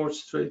much more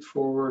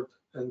straightforward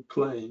and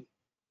plain.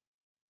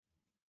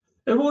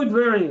 Avoid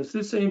variance.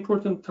 This is an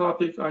important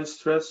topic I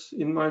stress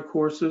in my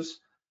courses.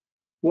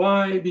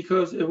 Why?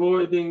 Because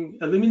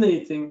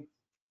eliminating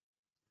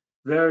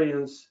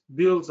variance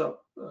builds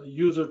up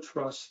user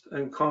trust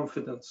and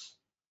confidence.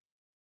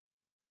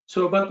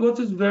 So, but what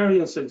is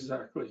variance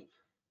exactly?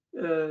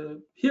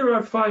 Here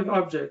are 5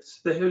 objects.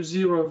 They have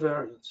 0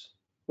 variance.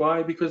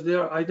 Why? Because they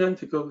are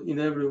identical in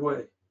every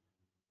way.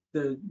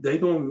 They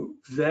don't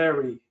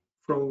vary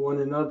from one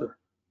another.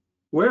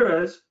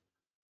 Whereas,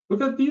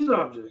 look at these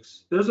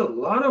objects. There's a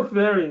lot of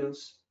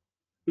variance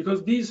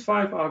because these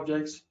 5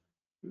 objects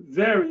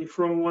vary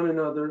from one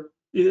another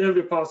in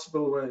every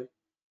possible way.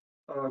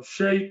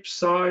 Shape,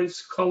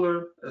 size,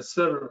 color,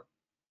 etc.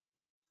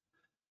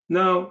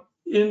 Now,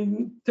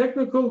 in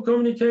technical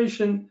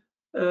communication,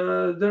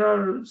 there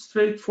are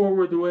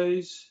straightforward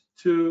ways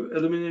to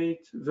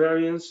eliminate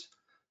variance.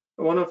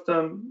 One of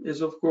them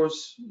is, of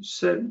course,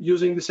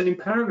 using the same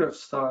paragraph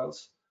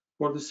styles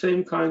for the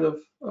same kind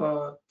of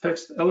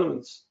text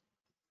elements,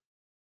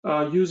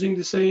 using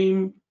the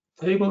same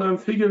table and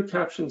figure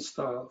caption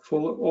style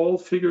for all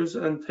figures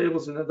and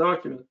tables in a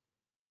document.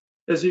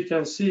 As you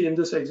can see in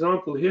this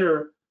example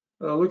here,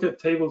 look at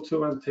table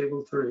 2 and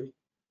table 3.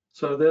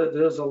 So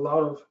there's a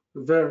lot of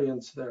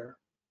variance there.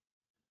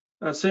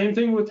 Same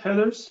thing with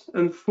headers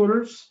and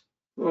footers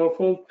of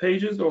all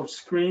pages or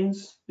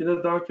screens in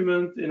a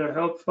document, in a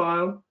help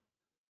file.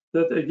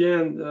 That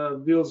again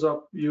builds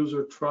up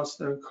user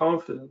trust and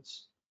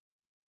confidence.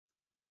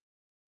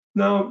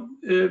 Now,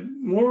 a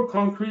more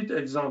concrete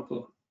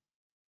example.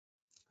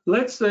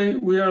 Let's say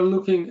we are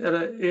looking at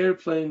an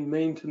airplane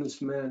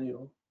maintenance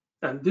manual,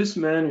 and this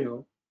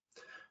manual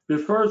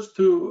refers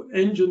to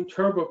engine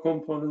turbo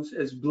components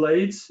as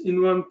blades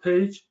in one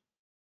page,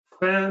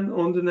 fan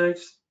on the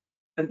next,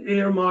 and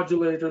air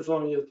modulators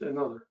on yet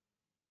another.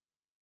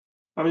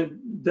 I mean,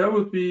 that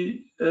would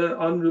be an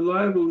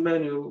unreliable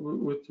manual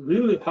with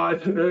really high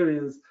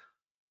variance.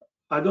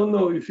 I don't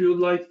know if you'd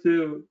like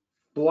to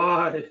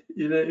fly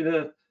in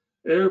an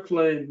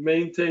airplane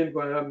maintained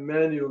by a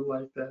manual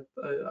like that.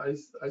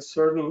 I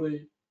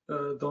certainly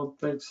don't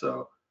think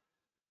so.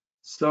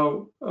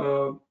 So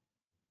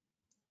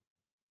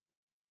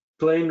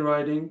plain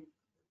writing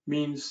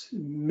means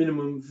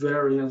minimum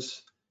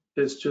variance.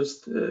 Is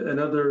just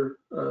another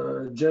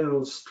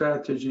general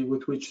strategy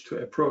with which to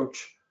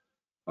approach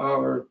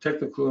our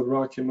technical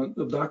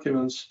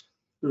documents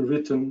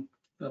written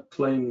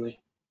plainly.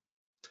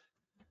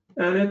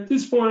 And at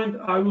this point,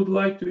 I would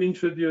like to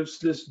introduce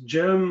this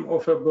gem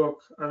of a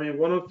book. I mean,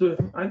 one of the,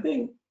 I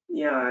think,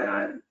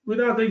 yeah,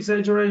 without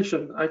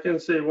exaggeration, I can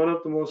say one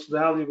of the most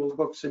valuable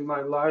books in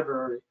my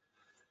library.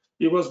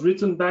 It was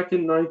written back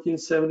in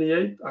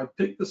 1978. I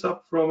picked this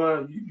up from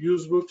a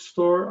used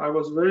bookstore. I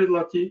was very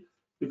lucky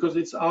because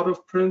it's out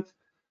of print,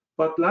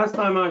 But last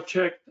time I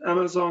checked,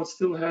 Amazon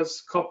still has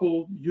a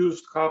couple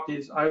used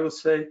copies. I would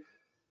say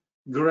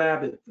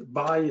grab it,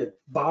 buy it,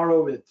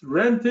 borrow it,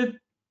 rent it,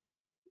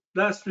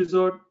 last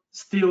resort,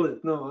 steal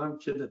it. No, I'm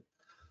kidding.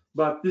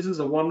 But this is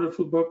a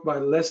wonderful book by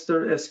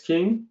Lester S.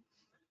 King.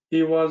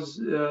 He was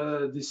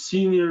the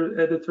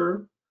senior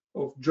editor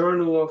of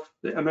Journal of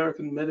the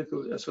American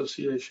Medical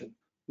Association.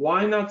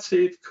 Why not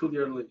say it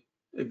clearly?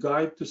 A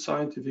Guide to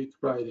Scientific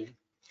Writing.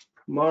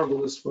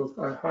 Marvelous book.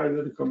 I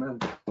highly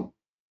recommend it.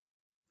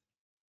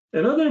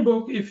 Another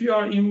book, if you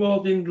are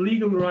involved in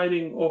legal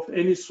writing of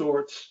any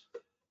sorts,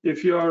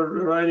 if you are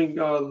writing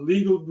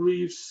legal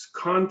briefs,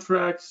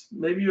 contracts,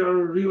 maybe you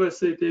are a real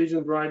estate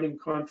agent writing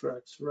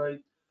contracts,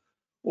 right?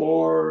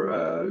 Or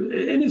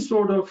any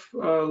sort of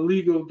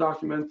legal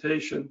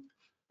documentation,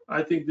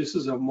 I think this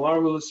is a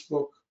marvelous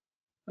book,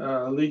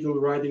 Legal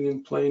Writing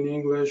in Plain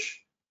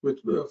English,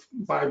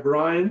 by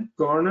Brian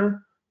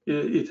Garner.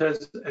 It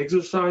has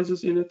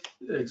exercises in it,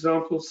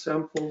 examples,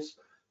 samples.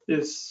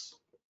 It's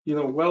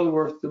well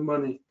worth the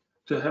money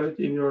to have it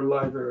in your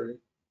library.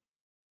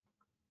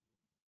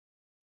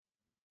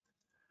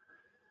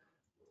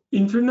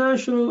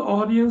 International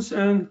audience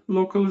and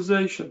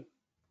localization.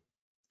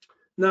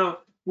 Now,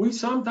 we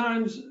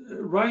sometimes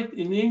write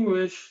in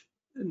English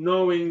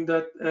knowing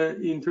that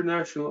an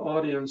international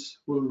audience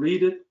will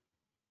read it.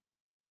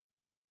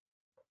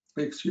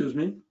 Excuse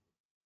me.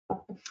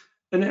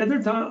 And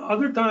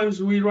other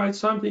times we write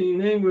something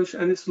in English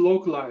and it's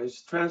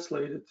localized,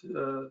 translated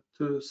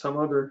to some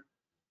other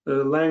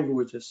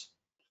languages.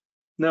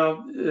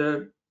 Now,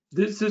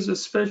 this is a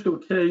special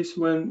case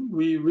when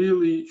we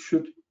really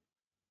should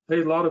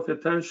pay a lot of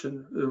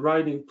attention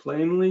writing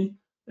plainly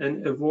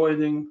and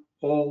avoiding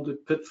all the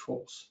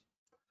pitfalls.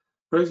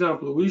 For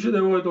example, we should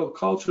avoid all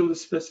culturally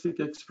specific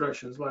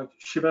expressions like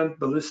she went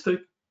ballistic.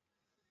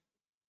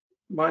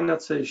 Why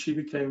not say she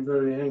became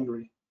very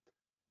angry?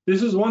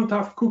 This is one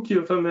tough cookie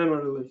of a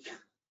memory leak.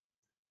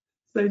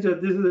 Say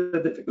that this is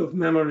a difficult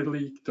memory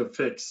leak to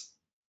fix.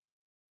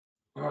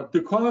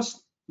 The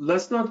cost,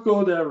 let's not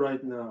go there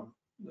right now.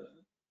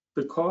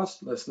 The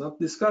cost, let's not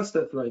discuss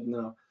that right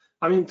now.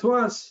 I mean, to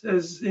us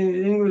as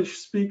English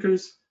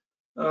speakers,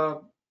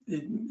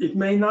 it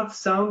may not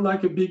sound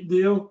like a big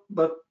deal,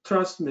 but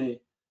trust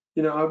me,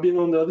 I've been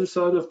on the other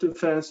side of the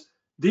fence.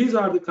 These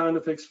are the kind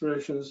of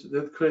expressions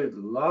that create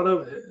a lot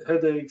of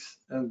headaches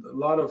and a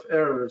lot of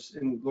errors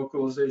in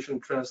localization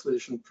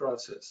translation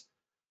process.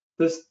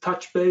 Let's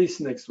touch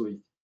base next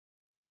week.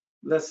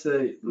 Let's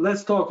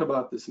talk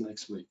about this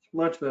next week.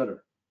 Much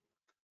better.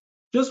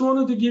 Just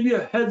wanted to give you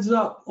a heads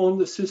up on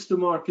the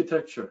system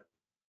architecture.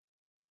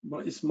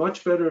 It's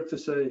much better to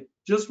say,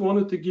 just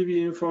wanted to give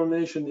you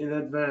information in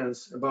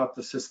advance about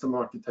the system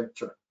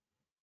architecture.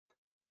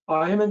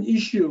 I have an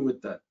issue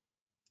with that.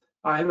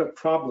 I have a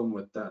problem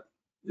with that.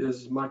 It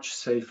is much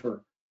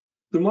safer.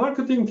 The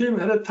marketing team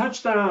had a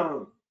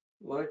touchdown,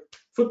 like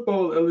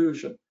football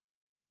illusion.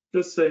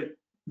 Just say,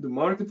 the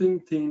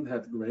marketing team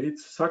had great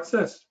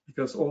success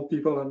because all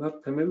people are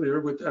not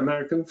familiar with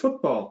American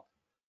football.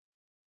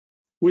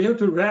 We have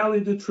to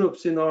rally the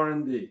troops in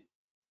R&D.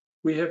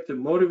 We have to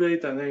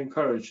motivate and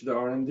encourage the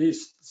R&D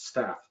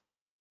staff.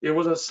 It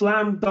was a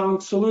slam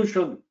dunk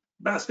solution.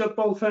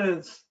 Basketball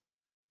fans,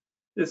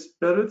 it's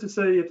better to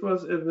say it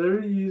was a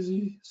very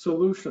easy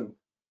solution.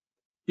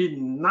 He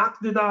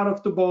knocked it out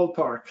of the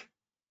ballpark.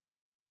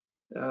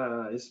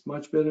 It's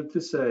much better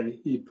to say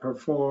he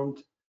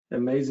performed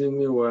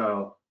amazingly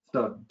well.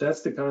 So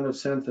that's the kind of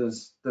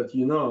sentence that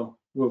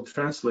will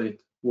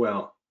translate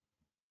well.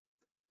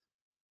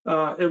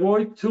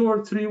 Avoid 2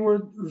 or 3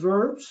 word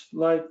verbs,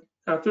 like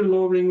after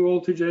lowering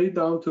voltage A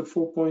down to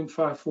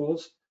 4.5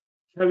 volts,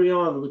 carry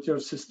on with your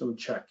system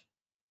check.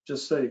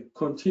 Just say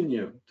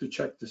continue to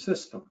check the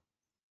system.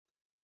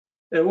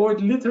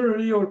 Avoid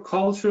literary or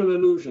cultural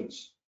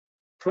allusions.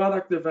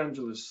 Product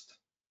evangelist.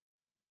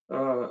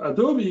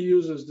 Adobe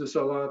uses this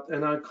a lot,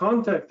 and I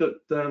contacted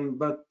them,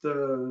 but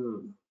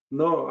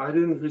no, I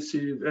didn't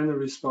receive any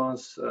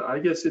response. I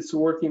guess it's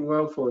working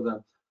well for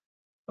them.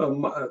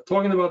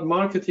 Talking about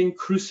marketing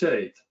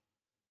crusade,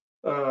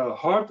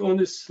 heart on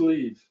his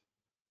sleeve,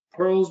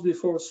 pearls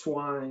before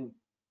swine,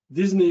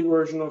 Disney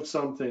version of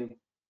something,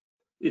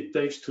 it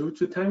takes 2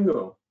 to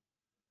tango,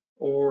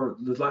 or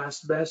the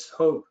last best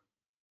hope,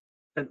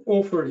 an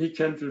offer he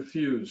can't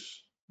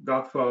refuse,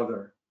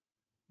 Godfather,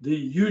 the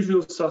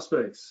usual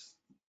suspects,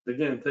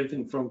 again,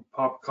 taken from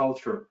pop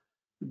culture.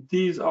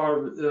 These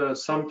are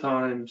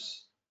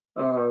sometimes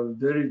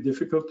very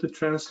difficult to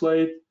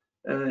translate.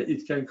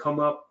 It can come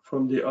up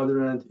from the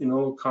other end in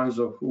all kinds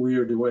of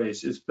weird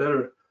ways. It's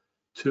better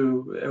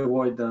to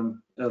avoid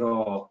them at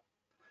all.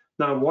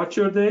 Now, watch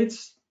your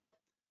dates.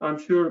 I'm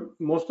sure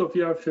most of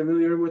you are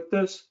familiar with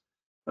this.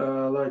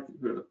 Like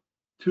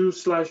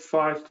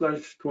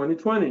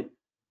 2/5/2020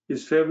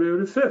 is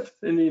February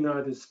 5th in the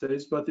United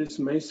States, but it's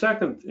May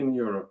 2nd in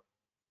Europe.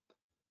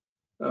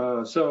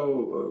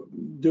 So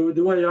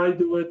the way I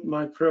do it,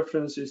 my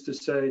preference is to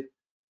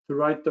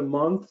write the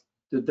month,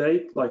 the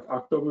date, like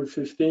October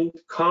 15th,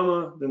 comma,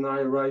 then I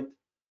write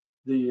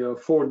the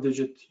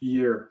 4-digit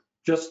year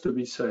just to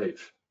be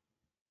safe.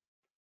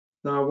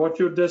 Now, what's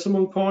your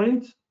decimal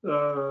point?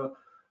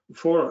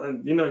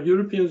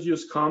 Europeans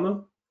use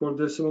comma for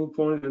decimal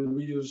point, and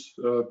we use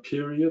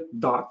period,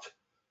 dot.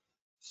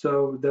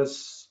 So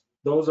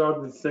those are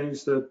the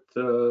things that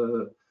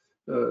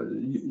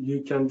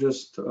you can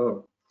just,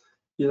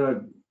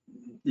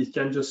 it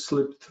can just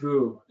slip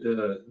through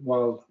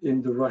while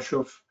in the rush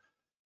of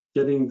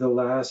getting the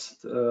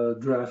last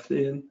draft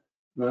in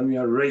when we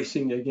are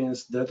racing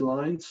against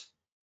deadlines.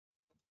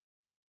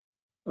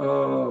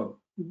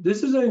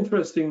 This is an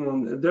interesting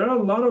one. There are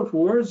a lot of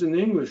words in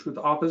English with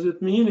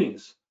opposite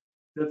meanings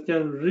that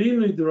can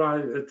really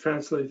drive a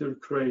translator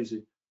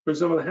crazy. For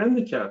example,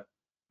 handicap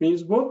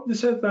means both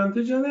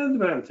disadvantage and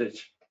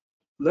advantage.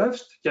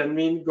 Left can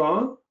mean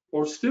gone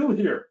or still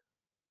here.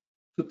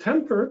 To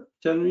temper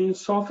can mean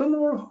soften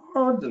or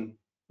harden,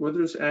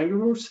 whether it's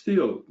anger or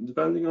steel,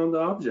 depending on the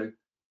object.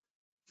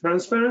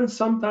 Transparent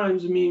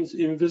sometimes means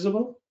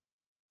invisible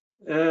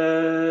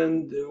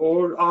and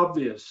or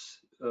obvious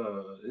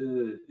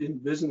in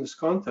business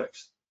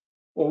context.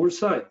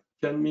 Oversight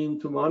can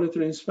mean to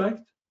monitor, inspect,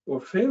 or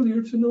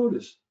failure to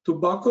notice. To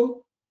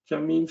buckle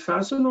can mean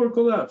fasten or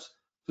collapse.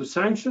 To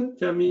sanction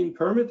can mean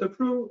permit,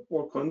 approve,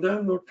 or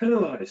condemn or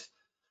penalize.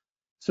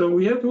 So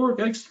we have to work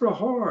extra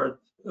hard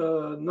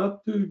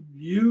not to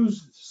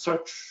use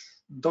such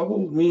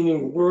double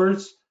meaning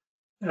words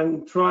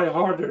and try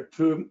harder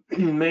to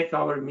make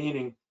our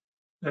meaning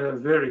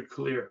very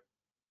clear.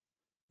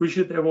 We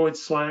should avoid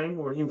slang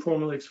or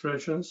informal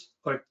expressions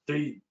like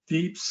they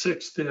deep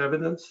six the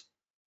evidence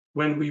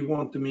when we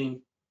want to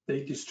mean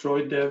they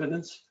destroyed the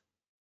evidence.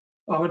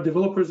 Our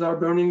developers are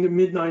burning the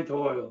midnight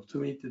oil to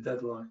meet the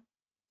deadline.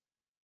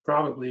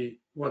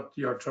 Probably what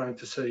you're trying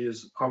to say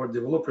is our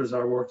developers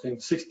are working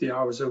 60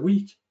 hours a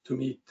week to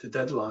meet the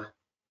deadline.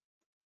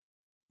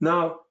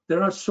 Now,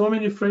 there are so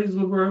many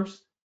phrasal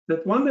verbs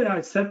that one day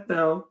I sat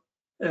down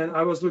and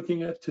I was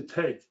looking at to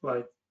take,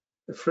 like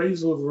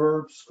phrasal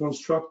verbs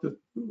constructed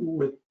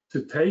with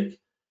to take,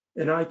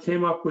 and I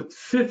came up with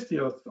 50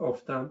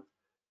 of them.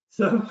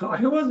 So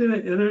I was in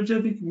an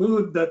energetic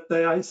mood that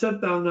day. I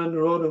sat down and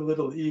wrote a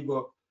little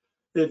ebook.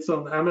 It's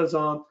on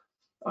Amazon.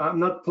 I'm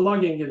not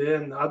plugging it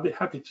in. I'll be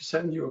happy to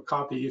send you a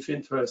copy if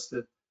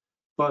interested.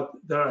 But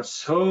there are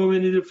so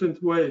many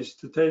different ways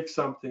to take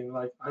something.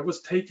 Like I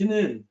was taken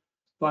in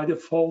by the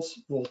false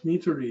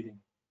voltmeter reading.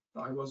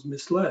 I was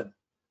misled.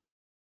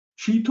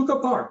 She took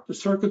apart the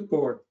circuit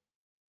board.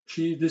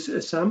 She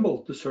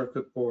disassembled the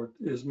circuit board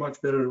is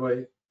much better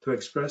way to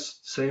express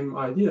the same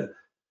idea.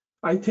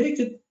 I take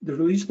it the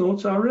release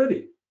notes are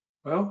ready.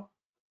 Well,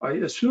 I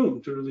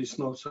assume the release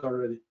notes are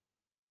ready.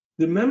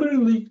 The memory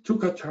leak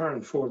took a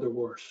turn for the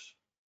worse.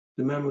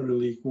 The memory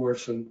leak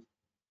worsened.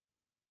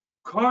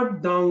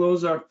 Card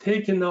downloads are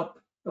taken up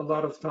a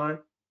lot of time.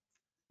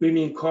 We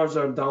mean cards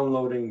are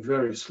downloading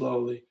very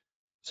slowly.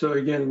 So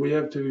again, we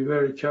have to be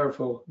very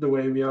careful the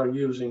way we are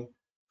using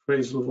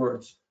phrasal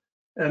words.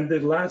 And the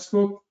last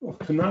book of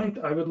tonight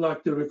I would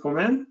like to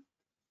recommend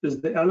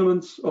is The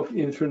Elements of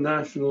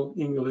International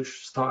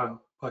English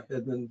Style by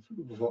Edmund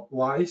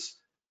Weiss.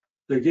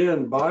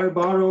 Again, buy,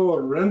 borrow,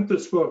 or rent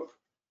this book.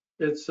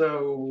 It's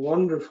a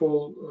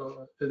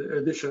wonderful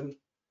addition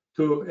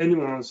to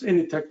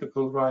any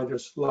technical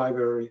writer's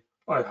library.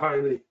 I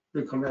highly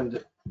recommend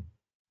it.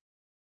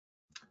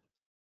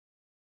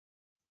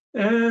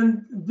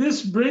 And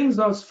this brings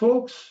us,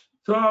 folks,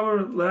 to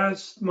our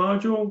last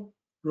module,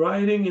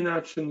 writing in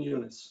action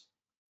units.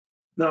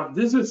 Now,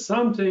 this is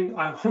something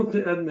I want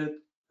to admit,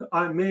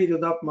 I made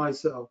it up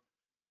myself.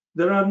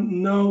 There are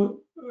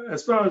no,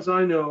 as far as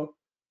I know,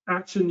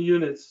 action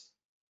units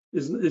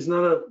is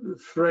not a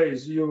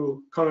phrase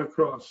you come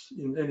across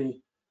in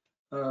any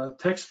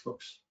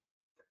textbooks.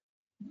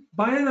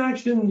 By an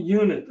action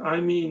unit,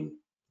 I mean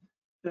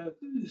a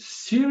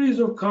series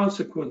of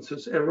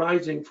consequences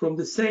arising from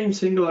the same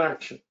single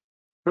action.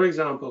 For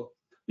example,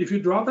 if you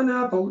drop an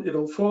apple,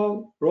 it'll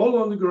fall,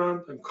 roll on the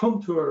ground, and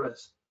come to a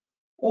rest.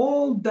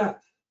 All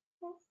that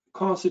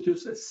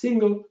constitutes a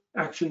single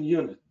action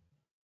unit.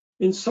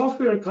 In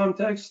software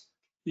context,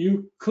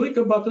 you click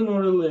a button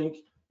or a link,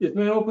 it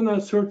may open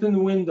a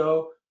certain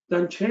window,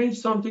 then change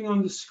something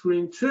on the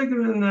screen,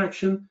 trigger an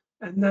action,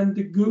 and then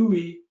the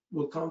GUI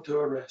will come to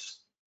a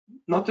rest.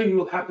 Nothing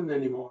will happen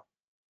anymore.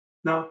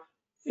 Now,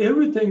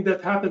 everything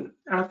that happened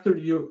after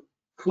you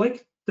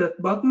click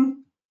that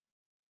button,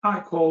 I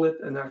call it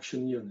an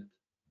action unit.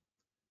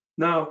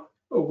 Now,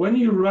 when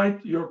you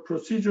write your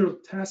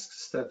procedural task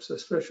steps,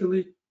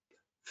 especially,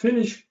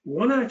 finish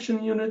one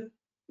action unit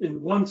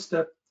in one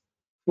step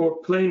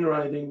for plain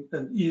writing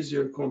and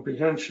easier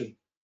comprehension.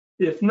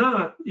 If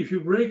not, if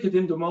you break it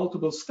into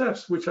multiple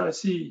steps, which I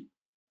see,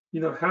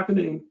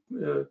 happening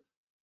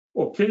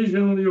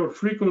occasionally or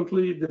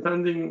frequently,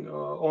 depending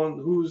on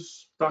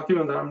whose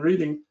document I'm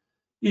reading,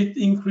 it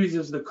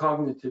increases the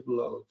cognitive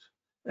load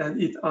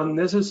and it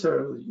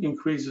unnecessarily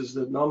increases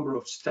the number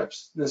of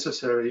steps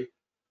necessary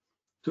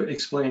to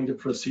explain the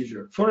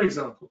procedure. For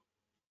example,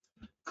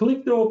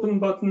 click the open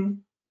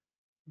button.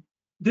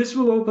 This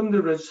will open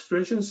the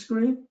registration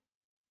screen.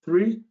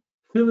 3,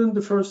 fill in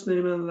the first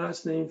name and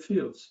last name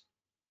fields.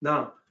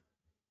 Now,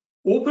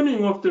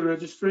 opening of the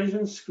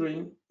registration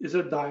screen is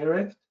a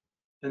direct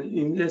and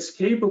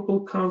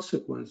inescapable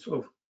consequence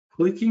of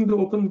clicking the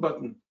open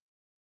button.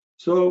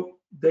 So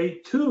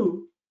they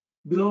too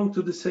belong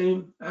to the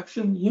same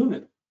action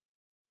unit.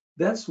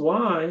 That's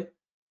why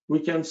we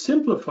can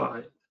simplify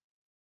it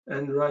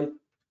and write,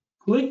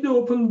 click the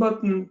open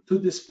button to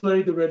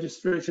display the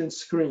registration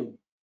screen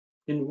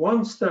in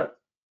one step,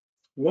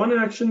 one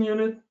action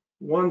unit,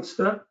 one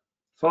step,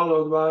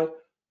 followed by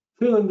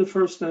fill in the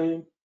first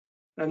name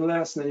and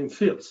last name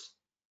fields.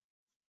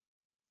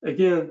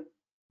 Again,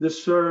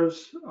 this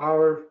serves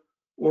our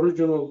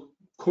original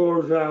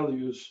core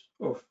values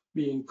of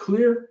being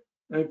clear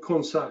and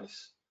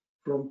concise.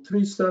 From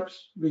 3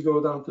 steps, we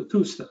go down to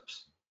 2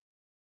 steps.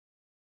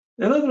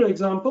 Another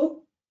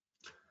example,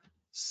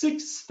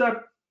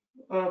 6-step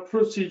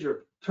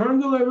procedure. Turn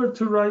the lever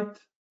to right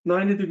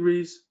 90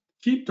 degrees.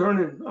 Keep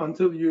turning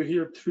until you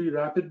hear 3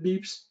 rapid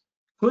beeps.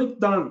 Click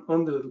done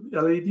on the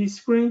LED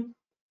screen.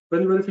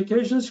 When the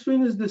verification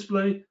screen is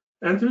displayed,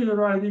 enter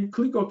your ID,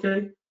 click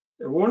OK.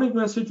 A warning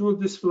message will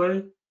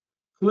display.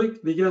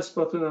 Click the yes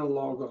button and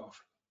log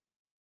off.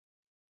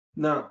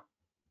 Now,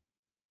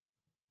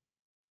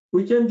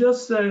 we can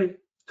just say,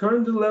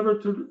 turn the lever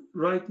to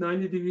right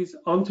 90 degrees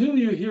until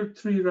you hear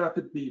 3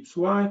 rapid beeps.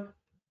 Why?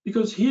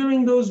 Because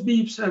hearing those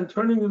beeps and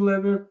turning the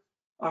lever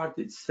are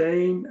the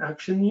same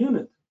action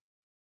unit.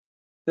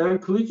 Then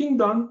clicking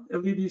done,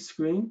 LED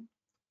screen.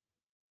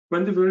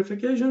 When the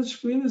verification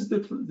screen is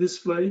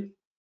displayed,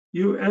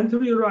 you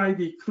enter your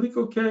ID, click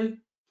OK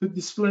to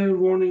display a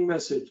warning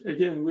message.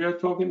 Again, we are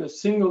talking a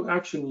single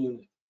action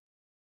unit.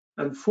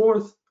 And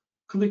fourth,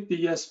 click the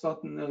yes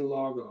button and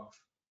log off.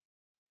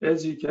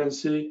 As you can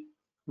see,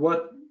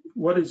 what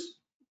is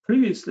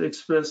previously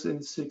expressed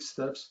in 6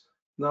 steps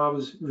now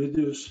is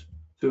reduced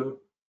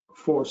to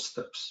 4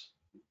 steps.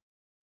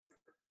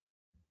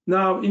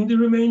 Now, in the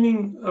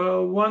remaining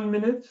 1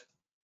 minute,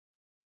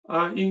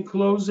 in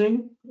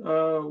closing,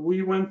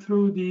 we went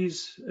through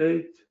these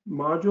 8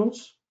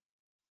 modules,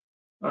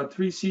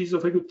 3 C's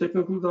of a good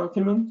technical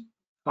document,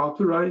 how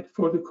to write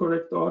for the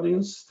correct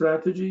audience,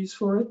 strategies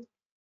for it,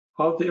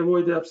 how to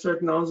avoid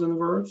abstract nouns and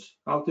verbs,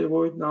 how to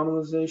avoid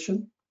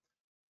nominalization,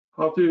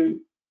 how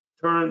to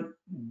turn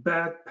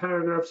bad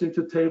paragraphs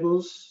into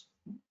tables,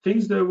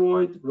 things to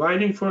avoid,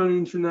 writing for an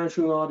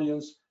international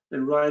audience,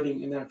 and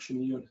writing in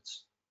action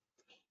units.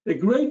 A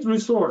great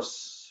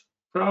resource,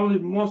 probably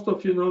most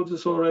of you know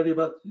this already,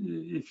 but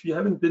if you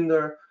haven't been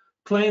there,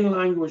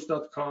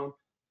 plainlanguage.com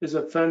is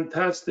a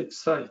fantastic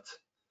site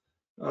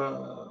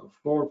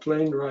for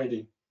plain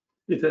writing.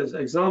 It has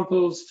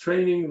examples,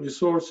 training,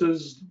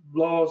 resources,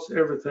 laws,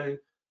 everything.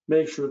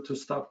 Make sure to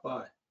stop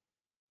by.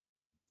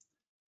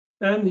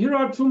 And here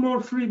are 2 more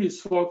freebies,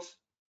 folks.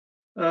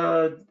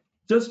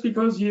 Just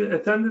because you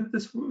attended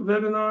this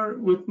webinar,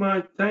 with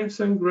my thanks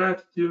and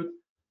gratitude,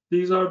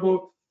 these are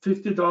both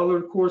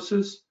 $50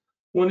 courses.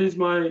 One is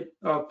my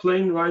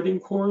plain writing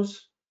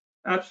course,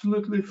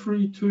 absolutely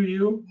free to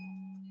you.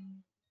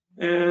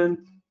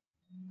 And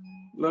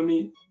let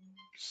me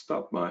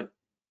stop my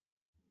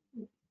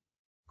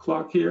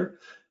clock here.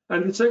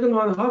 And the second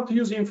one, how to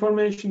use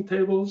information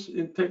tables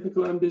in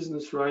technical and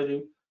business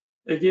writing.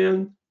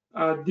 Again,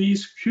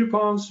 these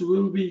coupons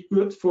will be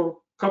good for a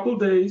couple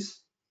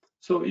days.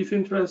 So if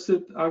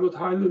interested, I would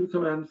highly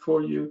recommend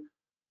for you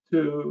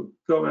to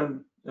go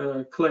and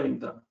claim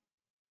them.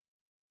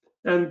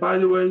 And by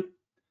the way,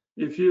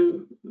 if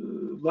you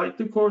like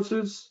the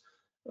courses,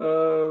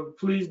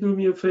 please do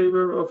me a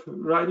favor of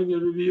writing a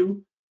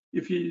review.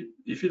 If you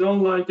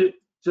don't like it,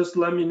 just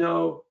let me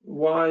know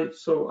why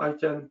so I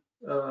can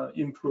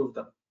improve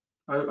them.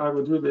 I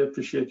would really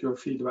appreciate your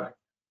feedback.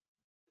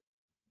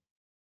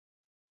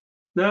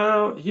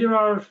 Now, here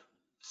are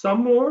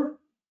some more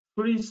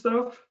free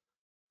stuff.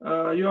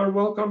 You are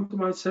welcome to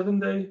my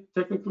 7-day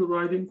technical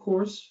writing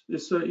course.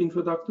 It's an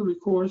introductory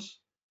course.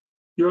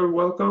 You're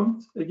welcome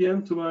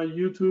again to my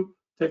YouTube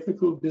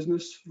technical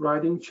business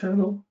writing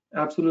channel,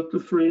 absolutely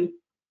free.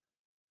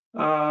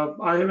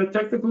 I have a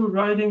technical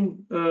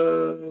writing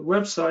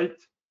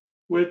website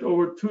with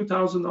over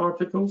 2,000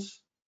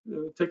 articles,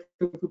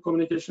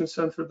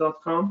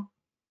 technicalcommunicationcenter.com.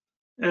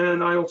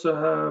 And I also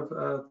have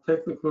a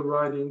technical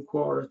writing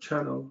core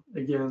channel,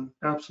 again,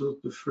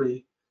 absolutely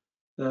free.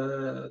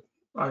 I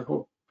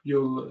hope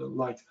you'll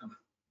like them.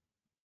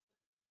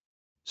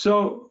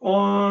 So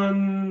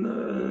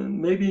on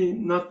maybe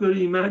not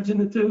very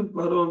imaginative,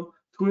 but on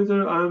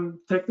Twitter,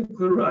 I'm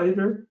technical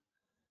writer,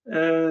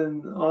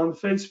 and on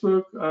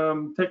Facebook,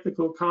 I'm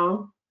technical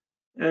com.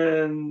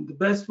 And the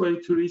best way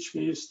to reach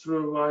me is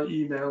through my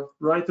email,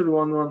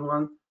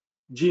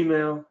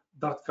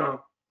 writer111@gmail.com.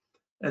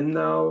 And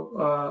now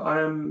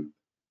I am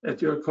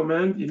at your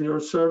command, in your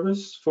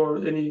service,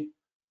 for any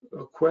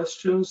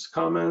questions,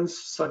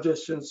 comments,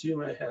 suggestions you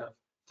may have.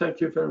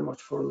 Thank you very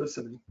much for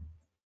listening.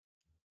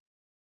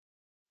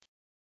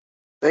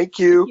 Thank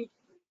you.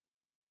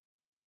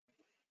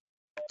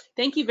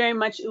 Thank you very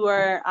much,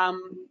 Uğur.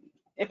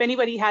 If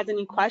anybody has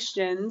any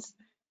questions,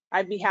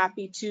 I'd be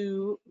happy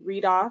to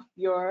read off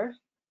your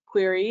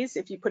queries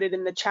if you put it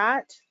in the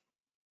chat.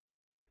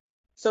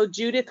 So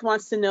Judith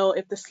wants to know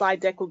if the slide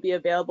deck will be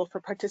available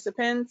for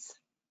participants.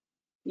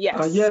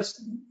 Yes.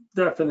 Yes,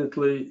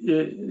 definitely.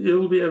 It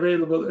will be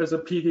available as a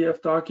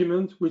PDF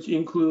document, which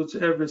includes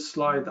every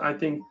slide. I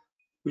think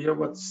we have,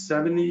 what,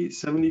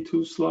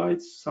 72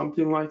 slides,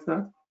 something like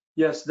that.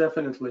 Yes,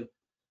 definitely.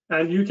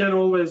 And you can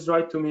always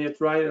write to me at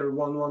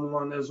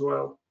writer111 as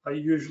well. I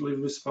usually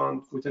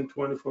respond within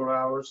 24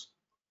 hours.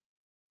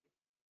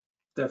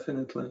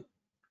 Definitely.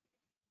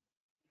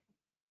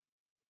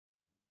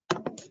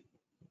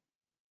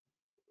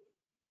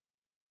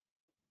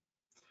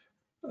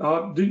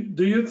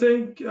 Do you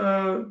think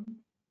the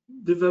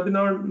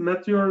webinar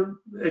met your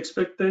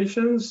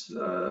expectations?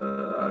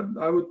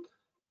 I would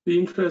be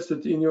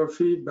interested in your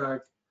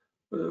feedback.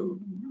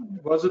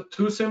 Was it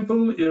too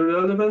simple,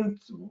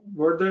 irrelevant?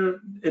 Were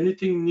there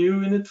anything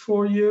new in it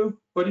for you?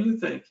 What do you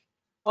think?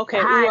 Okay,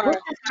 Hi, Uar,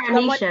 this is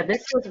Harnisha.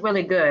 This was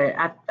really good.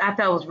 I thought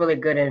it was really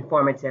good and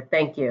informative.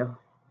 Thank you.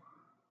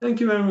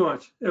 Thank you very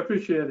much. I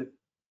appreciate it.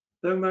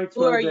 That makes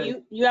my Uar,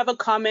 day. you have a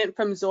comment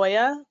from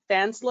Zoya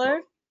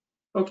Fansler.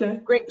 Okay.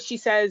 Great, she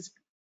says,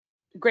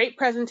 great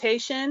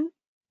presentation.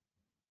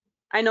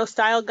 I know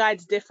style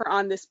guides differ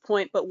on this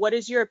point, but what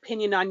is your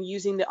opinion on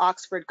using the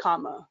Oxford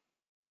comma?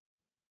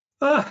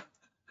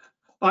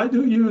 I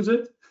do use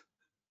it.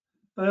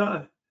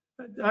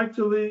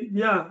 Actually,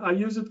 yeah, I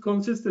use it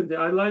consistently.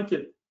 I like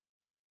it.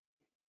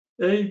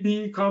 A,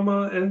 B,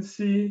 comma, and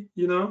C,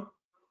 you know,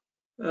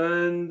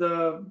 and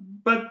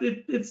but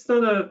it's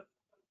not a,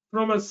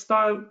 from a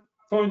style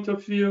point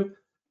of view,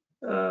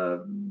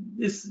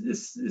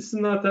 it's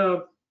not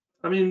a,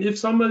 I mean, if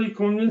somebody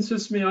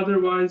convinces me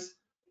otherwise,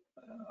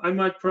 I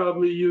might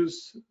probably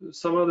use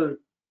some other,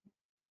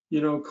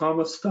 you know,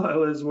 comma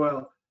style as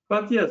well.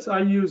 But yes,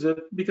 I use it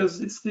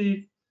because it's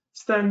the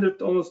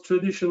standard, almost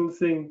traditional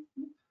thing,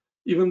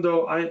 even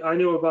though I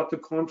know about the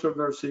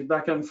controversy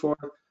back and forth.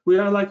 We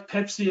are like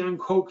Pepsi and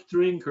Coke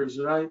drinkers,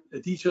 right?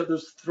 At each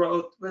other's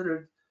throat,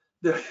 whether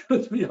there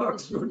should be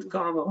Oxford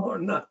comma or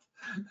not.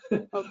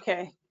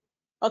 Okay.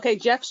 Okay,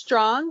 Jeff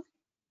Strong,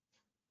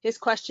 his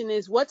question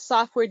is, what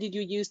software did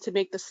you use to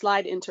make the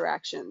slide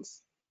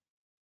interactions?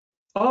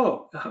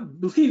 Oh,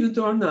 believe it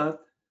or not,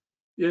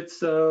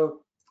 it's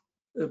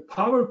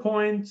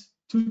PowerPoint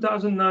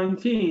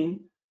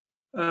 2019.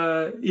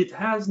 It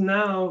has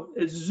now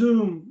a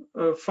Zoom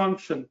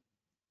function.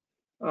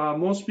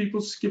 Most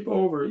people skip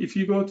over. If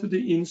you go to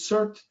the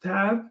Insert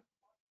tab,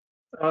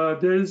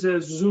 there is a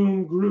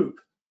Zoom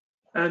group,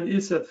 and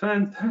it's a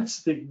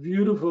fantastic,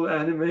 beautiful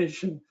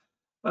animation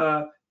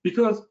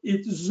because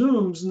it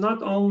zooms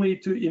not only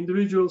to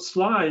individual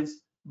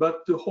slides,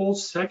 but to whole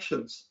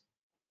sections.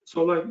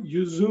 So like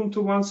you zoom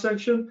to one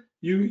section,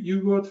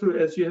 you go through,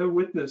 as you have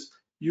witnessed,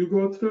 you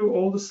go through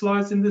all the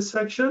slides in this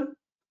section,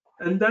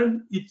 and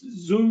then it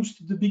zooms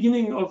to the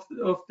beginning of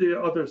the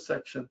other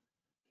section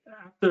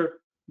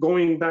after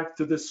going back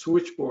to the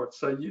switchboard.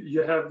 So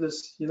you have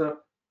this, you know,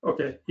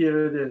 okay,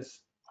 here it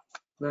is.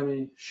 Let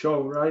me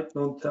show, right?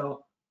 Don't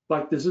tell.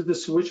 Like this is the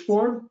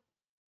switchboard,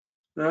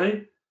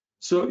 right?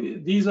 So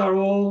these are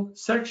all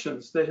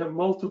sections. They have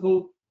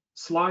multiple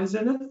slides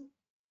in it.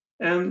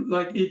 And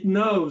like it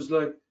knows,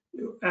 like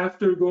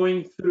after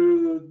going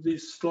through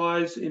these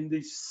slides in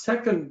the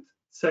second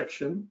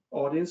section,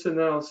 audience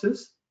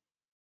analysis,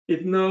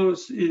 it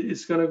knows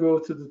it's going to go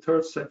to the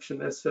third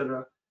section,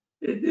 etc.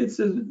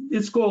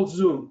 It's called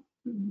Zoom.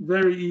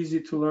 Very easy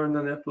to learn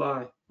and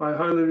apply. I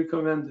highly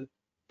recommend it.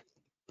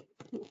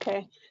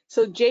 Okay,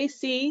 so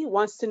JC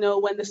wants to know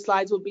when the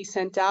slides will be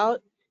sent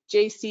out.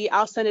 JC,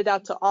 I'll send it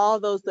out to all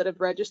those that have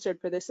registered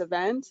for this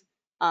event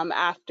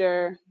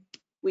after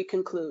we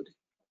conclude.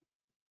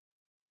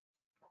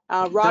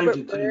 Robert Thank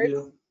you, Bird,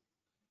 Tavia.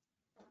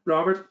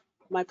 Robert?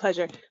 my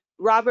pleasure.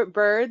 Robert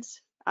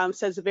Birds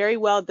says, very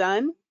well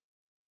done.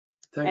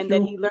 Thank And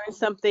that he you. learns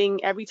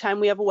something every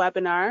time we have a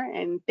webinar.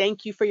 And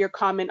thank you for your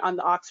comment on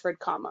the Oxford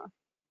comma.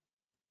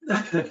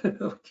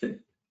 Okay.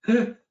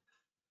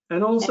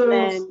 And also,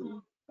 And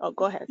then, oh,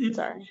 go ahead,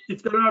 sorry.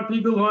 if there are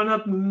people who are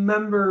not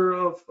member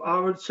of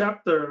our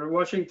chapter,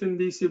 Washington,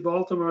 D.C.,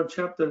 Baltimore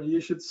chapter, you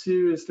should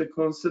seriously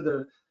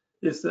consider.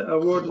 It's the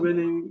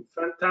award-winning,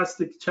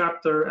 fantastic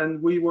chapter,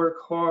 and we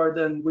work hard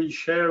and we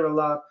share a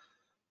lot,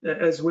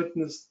 as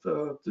witnessed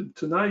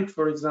tonight,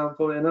 for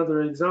example,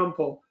 another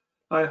example.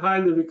 I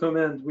highly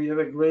recommend. We have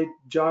a great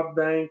job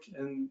bank,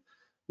 and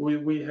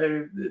we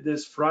have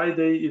this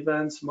Friday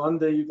events,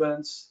 Monday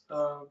events.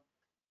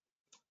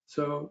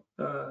 So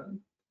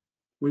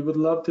we would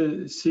love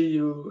to see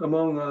you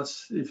among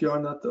us if you are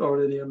not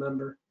already a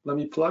member. Let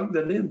me plug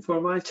that in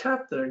for my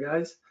chapter,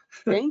 guys.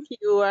 Thank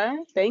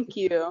you. Thank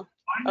you.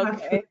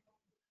 Okay.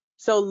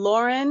 So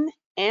Lauren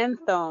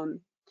Anthone,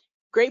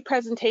 great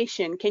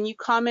presentation. Can you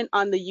comment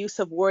on the use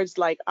of words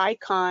like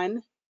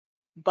icon,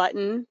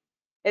 button,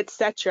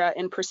 etc.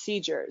 in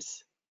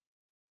procedures?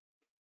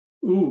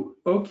 Ooh,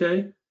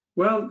 okay.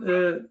 Well,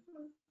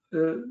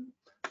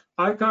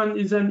 icon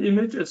is an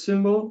image, a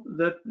symbol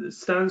that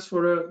stands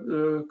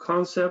for a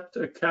concept,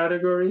 a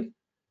category.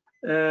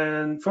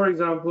 And for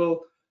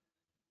example,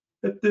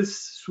 at this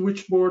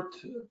switchboard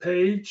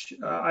page,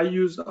 I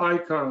used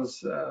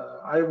icons.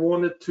 I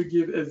wanted to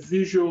give a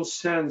visual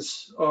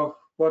sense of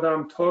what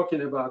I'm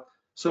talking about.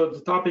 So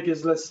the topic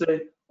is, let's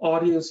say,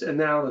 audience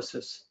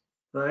analysis,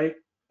 right?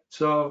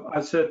 So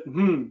I said,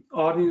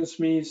 audience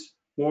means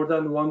more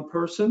than one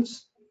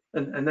person's,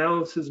 and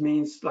analysis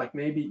means like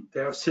maybe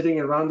they're sitting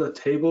around a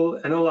table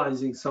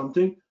analyzing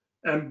something,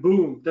 and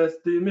boom, that's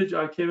the image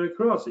I came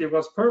across. It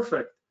was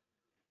perfect.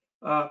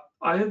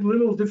 I had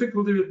little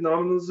difficulty with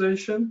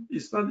nominalization.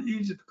 It's not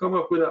easy to come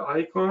up with an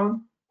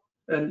icon,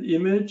 an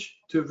image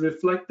to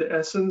reflect the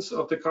essence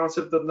of the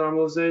concept of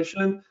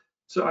normalization.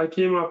 So I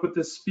came up with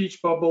this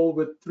speech bubble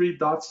with 3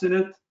 dots in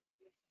it.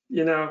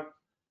 You know,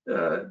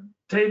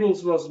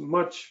 tables was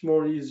much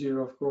more easier,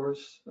 of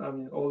course. I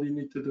mean, all you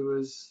need to do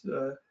is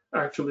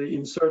actually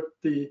insert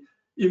the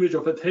image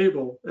of a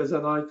table as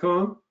an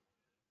icon.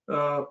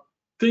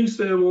 Things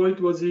to avoid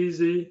was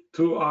easy,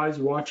 2 eyes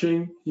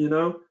watching, you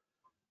know.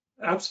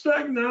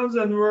 Abstract nouns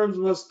and verbs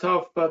was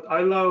tough, but I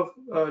love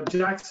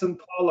Jackson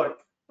Pollock.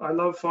 I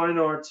love fine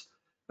arts.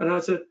 And I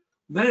said,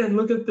 man,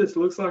 look at this.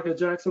 Looks like a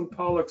Jackson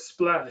Pollock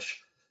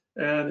splash.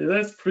 And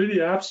that's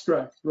pretty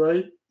abstract,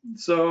 right?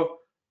 So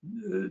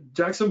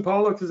Jackson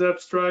Pollock is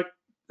abstract,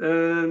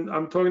 and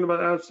I'm talking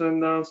about abstract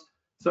nouns.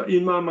 So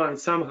in my mind,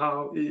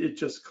 somehow it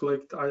just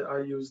clicked. I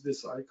use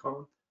this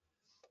icon.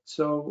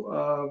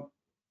 So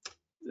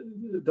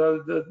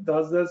does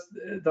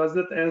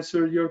that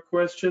answer your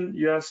question?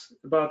 You asked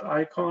about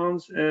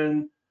icons,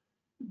 and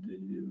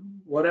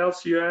what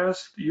else you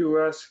asked? You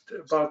asked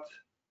about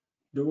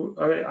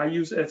I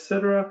use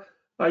etc.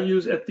 I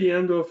use at the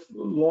end of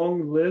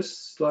long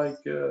lists, like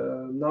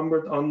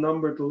numbered,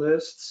 unnumbered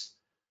lists,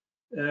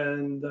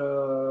 and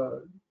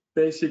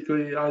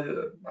basically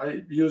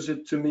I use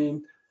it to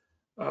mean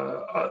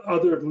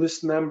other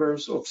list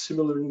members of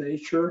similar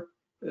nature,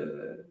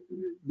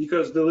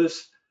 because the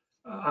list,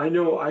 I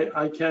know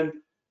I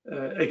can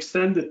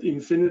extend it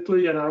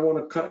infinitely, and I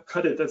want to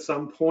cut it at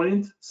some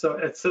point. So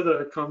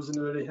etc. comes in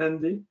very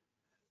handy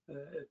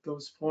at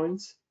those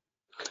points.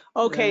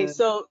 Okay,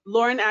 so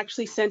Lauren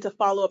actually sent a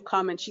follow-up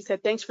comment. She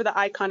said, thanks for the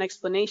icon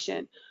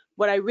explanation.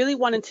 What I really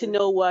wanted to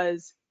know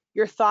was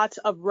your thoughts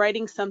of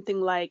writing something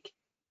like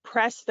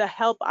press the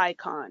help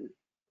icon,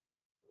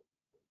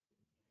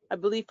 I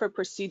believe for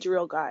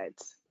procedural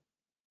guides.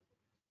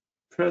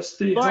 Press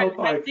the Lauren, help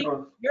I think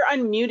icon. you're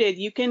unmuted.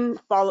 You can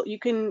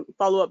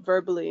follow up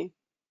verbally.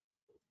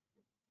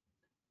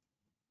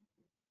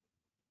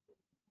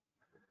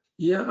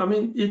 Yeah, I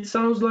mean, it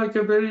sounds like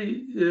a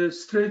very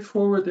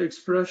straightforward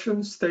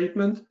expression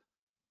statement.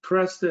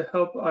 Press the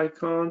help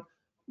icon.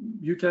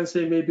 You can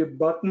say maybe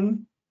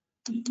button.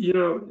 You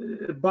know,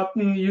 a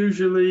button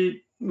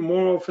usually,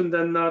 more often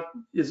than not,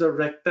 is a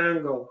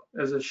rectangle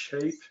as a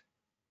shape.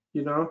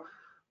 You know,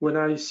 when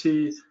I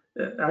see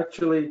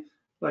actually,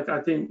 like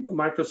I think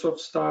Microsoft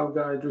Style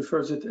Guide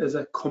refers it as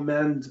a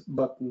command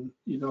button.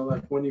 You know,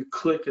 like when you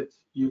click it,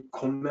 you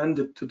command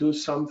it to do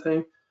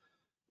something.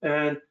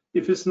 And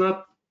if it's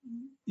not,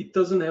 it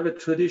doesn't have a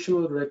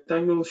traditional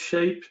rectangle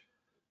shape,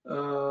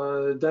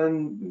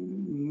 then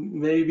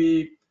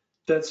maybe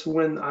that's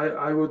when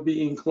I would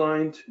be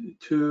inclined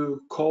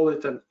to call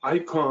it an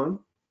icon.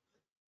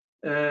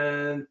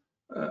 And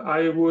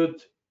I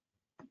would,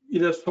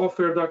 in a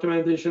software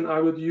documentation,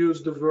 I would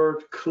use the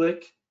word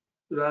click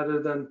rather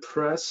than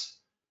press,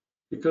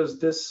 because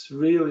this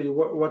really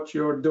what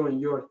you're doing,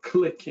 you're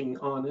clicking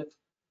on it.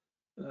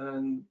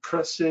 And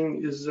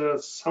pressing is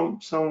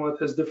somewhat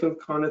has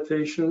different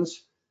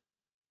connotations.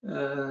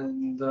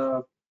 And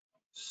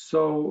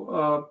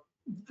so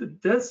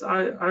that's,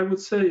 I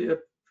would say, a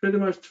pretty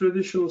much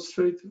traditional,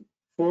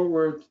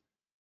 straightforward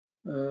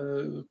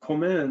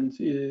command,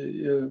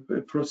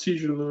 a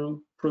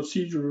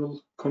procedural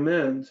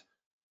command.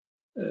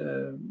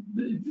 Do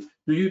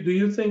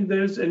you think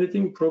there's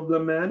anything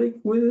problematic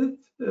with it?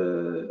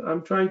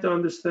 I'm trying to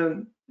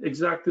understand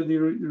exactly the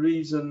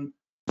reason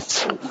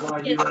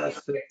why you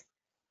asked it.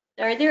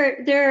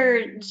 There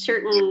are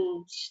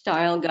certain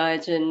style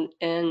guides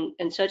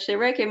and such that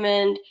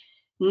recommend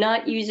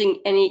not using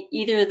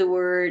either the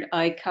word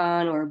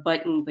icon or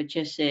button, but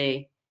just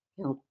say,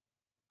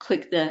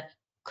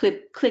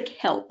 click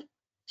help.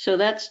 So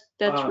that's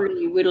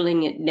really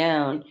whittling it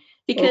down,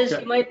 because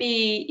Okay.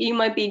 you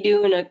might be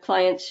doing a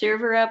client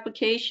server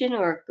application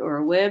or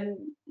a web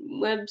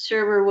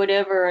server,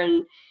 whatever,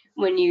 and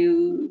when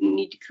you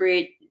need to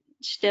create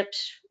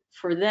steps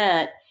for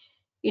that,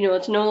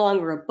 it's no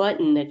longer a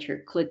button that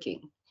you're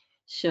clicking.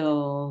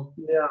 So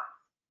yeah,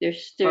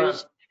 there's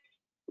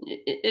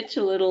it's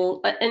a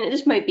little, and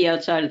this might be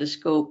outside of the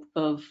scope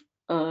of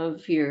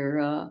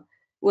your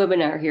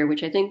webinar here,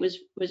 which I think was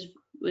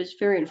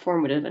very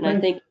informative, and I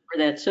thank you for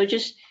that. So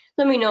just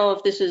let me know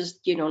if this is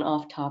an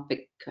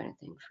off-topic kind of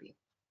thing for you.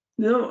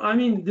 No, I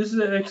mean, this is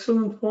an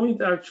excellent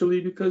point,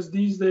 actually, because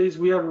these days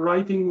we are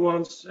writing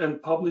once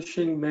and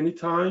publishing many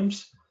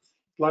times,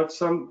 like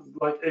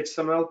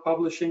XML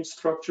publishing,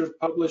 structured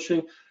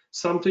publishing.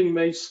 Something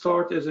may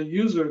start as a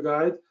user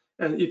guide,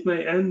 and it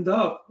may end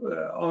up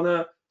on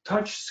a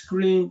touch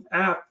screen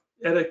app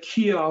at a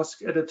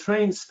kiosk at a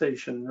train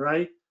station,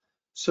 right?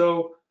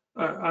 So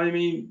I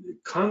mean,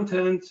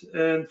 content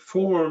and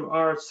form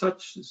are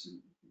such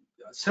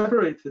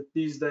separated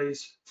these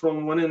days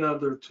from one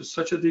another to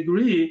such a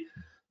degree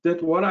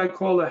that what I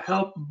call a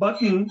help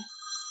button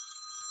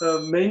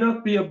may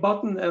not be a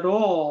button at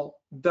all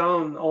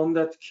down on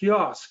that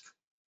kiosk,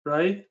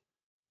 right?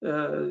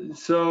 I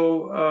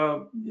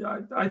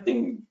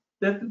think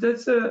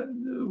that's a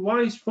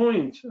wise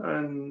point,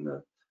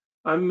 and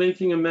I'm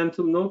making a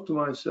mental note to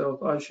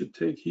myself. I should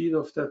take heed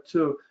of that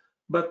too.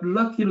 But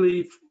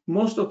luckily,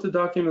 most of the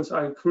documents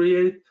I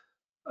create,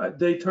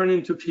 they turn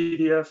into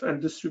PDF and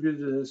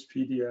distributed as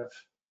PDF,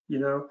 you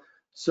know.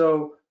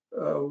 So,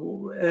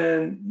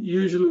 and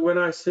usually when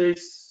I say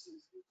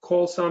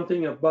call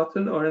something a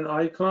button or an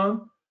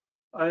icon,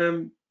 I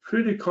am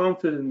pretty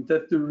confident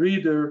that the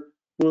reader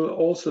will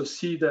also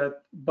see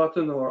that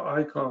button or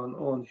icon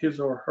on his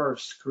or her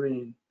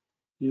screen,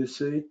 you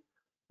see.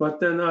 But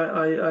then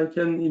I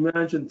can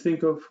imagine,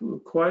 think of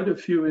quite a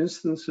few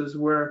instances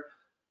where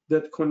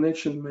that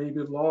connection may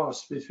be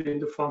lost between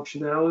the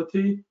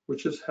functionality,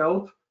 which is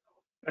help,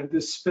 and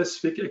the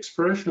specific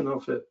expression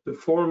of it, the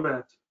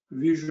format,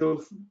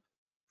 visual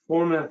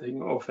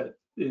formatting of it,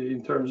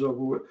 in terms of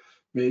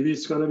maybe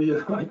it's going to be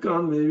an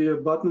icon, maybe a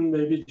button,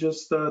 maybe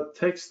just a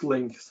text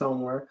link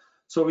somewhere.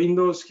 So in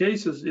those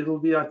cases, it'll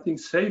be, I think,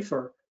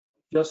 safer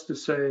just to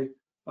say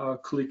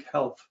click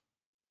help.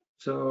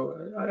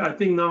 So I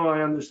think now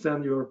I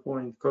understand your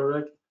point,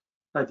 correct?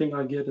 I think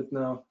I get it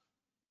now.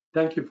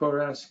 Thank you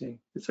for asking.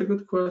 It's a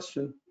good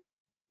question.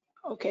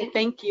 Okay,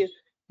 thank you.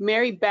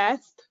 Mary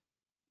Beth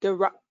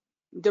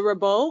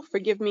Durable,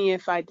 forgive me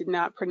if I did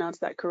not pronounce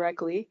that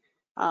correctly.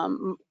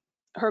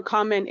 Her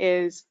comment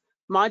is,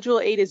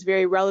 Module 8 is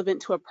very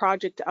relevant to a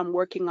project I'm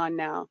working on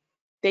now.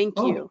 Thank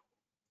you.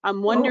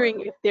 I'm wondering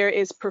if there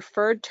is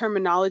preferred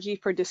terminology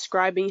for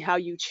describing how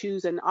you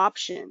choose an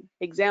option.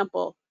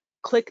 Example,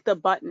 click the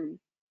button,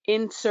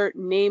 insert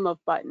name of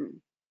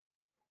button.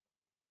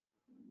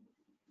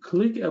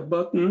 Click a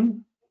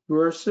button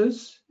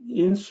versus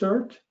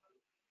insert.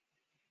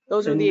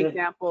 Those are the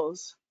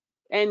examples.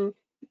 And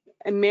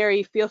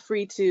Mary, feel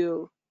free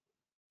to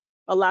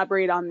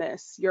elaborate on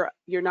this.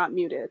 You're not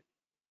muted.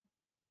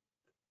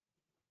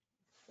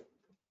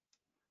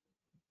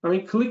 I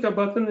mean, click a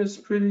button is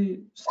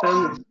pretty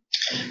standard.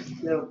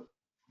 Yeah.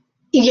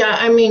 Yeah,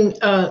 I mean,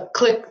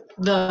 click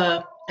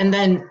the, and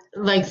then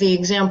like the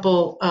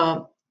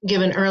example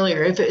given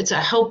earlier, if it's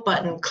a help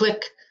button,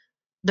 click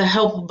the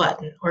help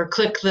button, or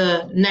click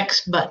the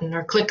next button,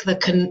 or click the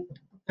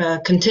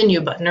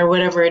continue button, or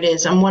whatever it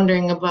is. I'm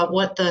wondering about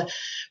what the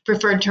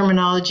preferred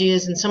terminology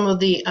is, and some of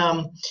the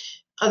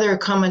other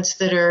comments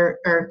that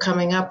are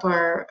coming up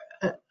are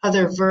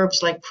other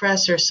verbs like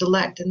press or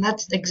select, and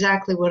that's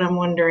exactly what I'm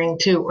wondering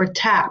too. Or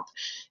tap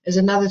is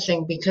another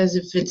thing, because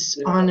if it's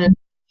on an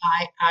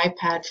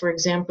iPad, for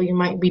example, you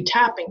might be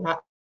tapping,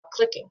 not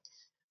clicking.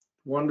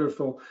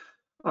 Wonderful.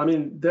 I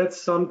mean,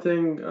 that's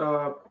something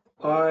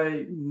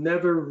I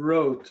never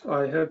wrote,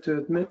 I have to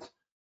admit,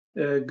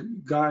 a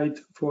guide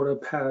for a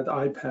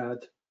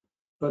iPad,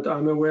 but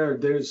I'm aware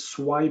there's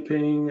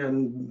swiping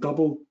and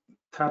double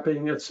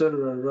tapping,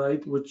 etc.,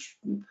 right? Which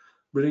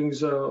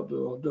brings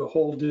the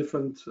whole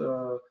different,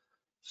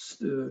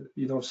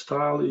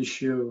 style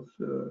issue.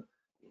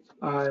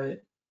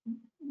 But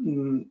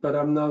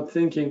I'm now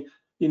thinking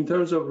in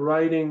terms of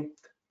writing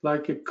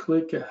like a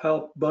click a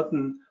help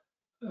button.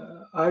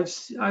 I've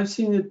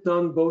seen it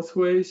done both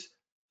ways.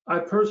 I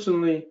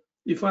personally,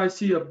 if I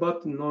see a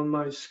button on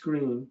my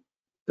screen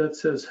that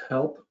says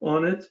help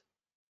on it,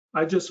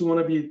 I just want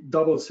to be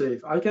double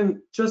safe. I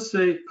can just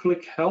say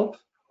click help,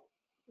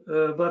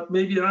 but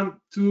maybe I'm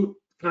too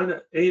kind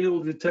of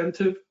anal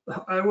retentive.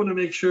 I want to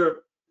make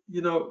sure,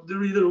 the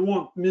reader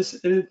won't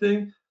miss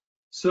anything.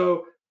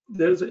 So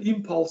there's an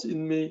impulse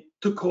in me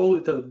to call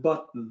it a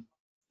button,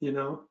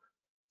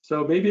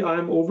 So maybe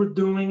I'm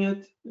overdoing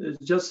it.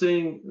 Just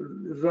saying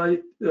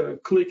right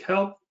click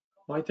help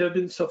might have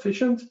been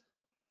sufficient,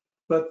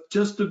 but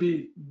just to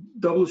be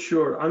double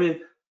sure. I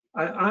mean,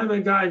 I'm a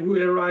guy who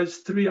arrives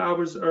 3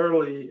 hours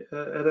early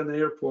at an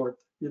airport.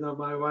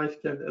 My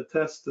wife can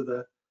attest to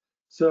that.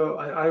 So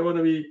I want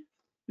to be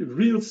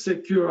real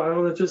secure. I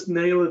want to just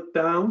nail it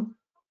down.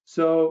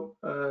 So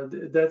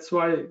that's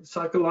why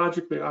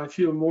psychologically I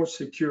feel more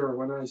secure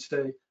when I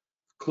say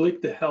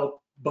click the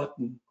help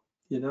button,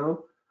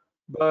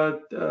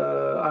 But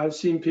I've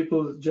seen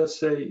people just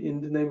say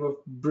in the name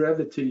of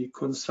brevity,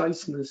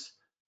 conciseness,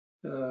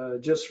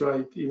 just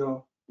write,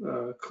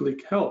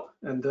 click help,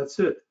 and that's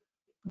it.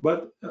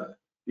 But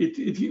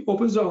it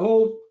opens a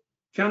whole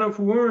can of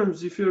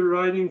worms if you're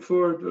writing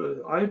for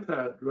the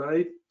iPad,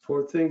 right?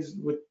 For things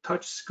with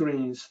touch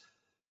screens.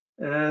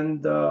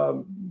 And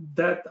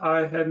that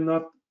I had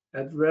not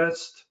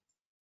addressed.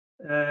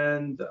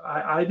 And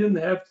I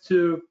didn't have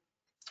to,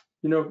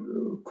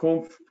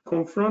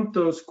 confront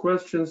those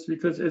questions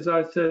because, as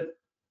I said,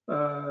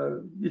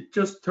 it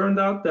just turned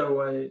out that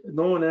way.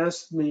 No one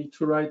asked me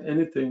to write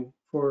anything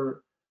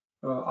for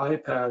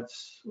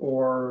iPads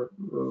or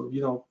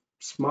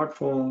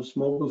smartphones,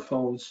 mobile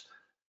phones.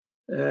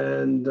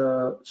 And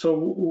so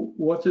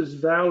what is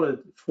valid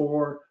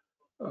for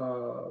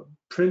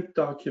print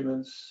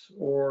documents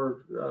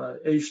or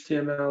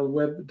HTML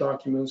web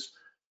documents,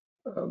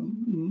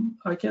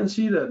 I can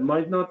see that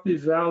might not be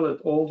valid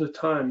all the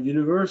time,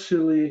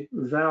 universally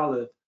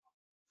valid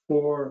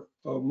for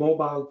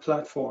mobile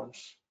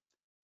platforms.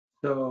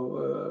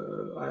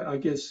 So I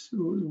guess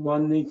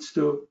one needs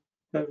to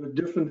have a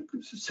different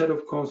set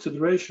of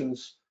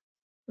considerations.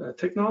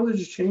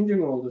 Technology is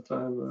changing all the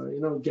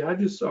time.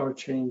 Gadgets are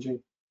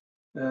changing,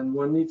 and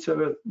one needs to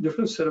have a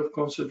different set of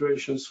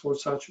considerations for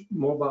such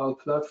mobile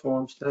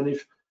platforms than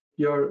if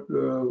you're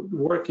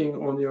working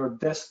on your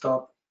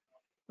desktop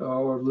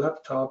or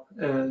laptop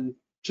and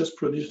just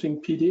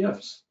producing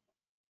PDFs.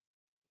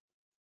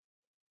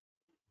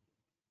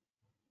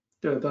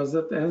 Yeah, does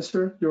that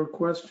answer your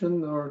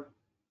question? Or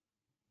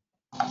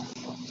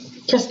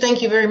Yes,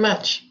 thank you very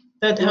much.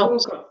 That you're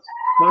helps. welcome.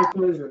 My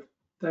pleasure.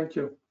 Thank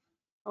you.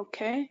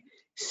 Okay.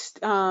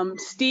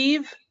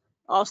 Steve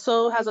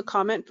also has a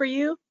comment for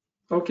you.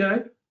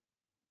 Okay.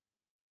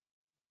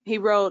 He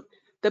wrote,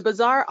 the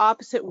bizarre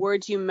opposite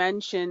words you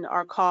mentioned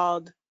are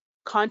called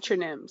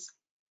contronyms.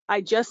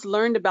 I just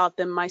learned about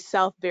them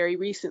myself very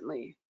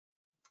recently.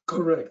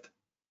 Correct.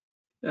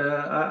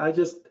 I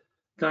just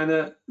kind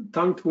of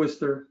tongue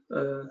twister.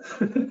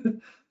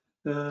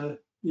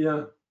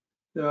 Yeah.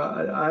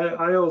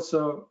 I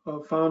also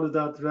found it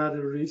out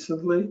rather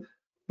recently,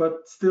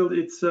 but still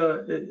it's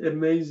an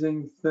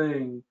amazing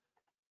thing.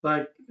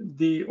 Like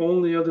the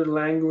only other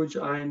language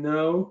I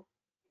know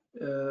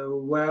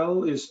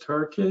well is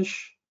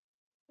Turkish,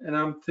 and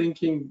I'm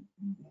thinking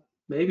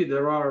maybe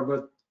there are,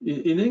 but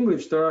in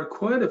English there are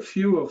quite a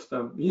few of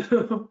them.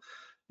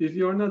 If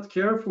you're not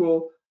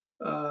careful,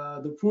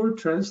 the poor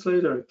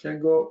translator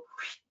can go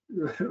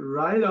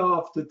right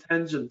off the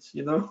tangents.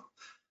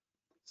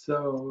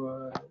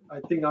 So I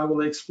think I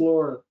will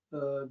explore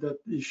that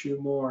issue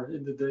more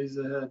in the days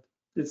ahead.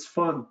 It's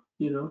fun,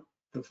 to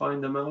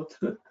find them out.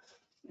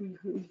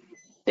 Mhm.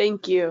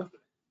 Thank you.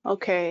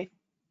 Okay.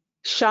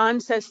 Sean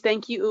says,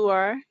 thank you,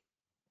 Uar.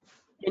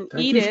 And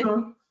Thank you,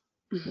 Sean.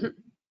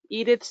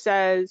 Edith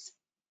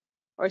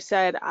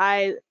said,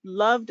 I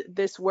loved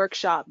this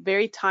workshop,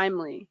 very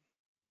timely,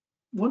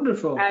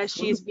 Wonderful. as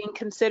she's being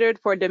considered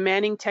for a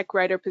demanding tech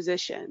writer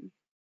position.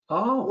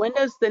 Oh, When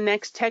does the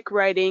next tech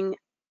writing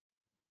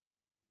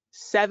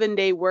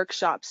 7-day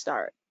workshop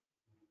start?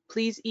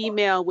 Please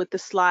email with the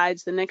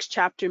slides, the next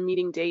chapter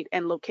meeting date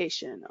and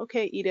location.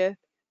 Okay, Edith.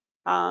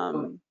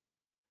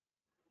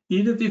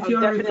 Edith, if I'll you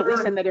are definitely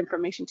referring, send that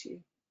information to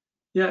you.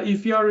 yeah,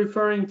 if you are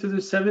referring to the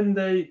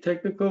 7-day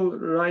technical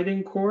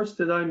writing course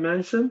that I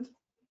mentioned,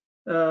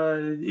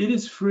 it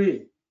is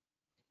free.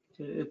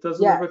 It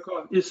doesn't have a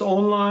cost. It's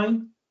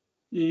online.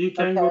 You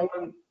can go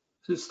and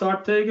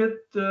start take it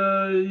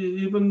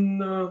even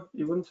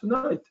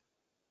tonight.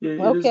 It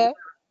is.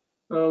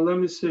 Let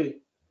me see.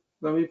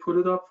 Let me put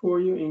it up for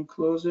you in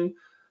closing,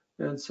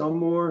 and some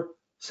more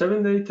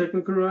 7-day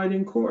technical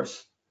writing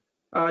course.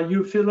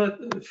 You fill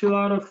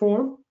out a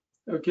form.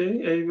 Okay,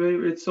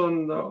 it's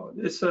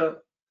a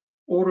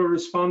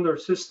autoresponder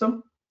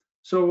system.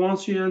 So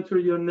once you enter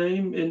your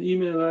name and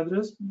email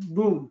address,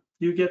 boom,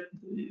 you get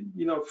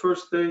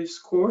first day's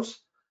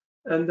course,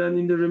 and then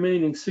in the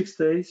remaining 6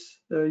 days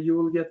you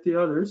will get the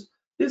others.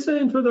 It's an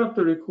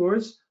introductory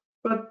course,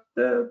 but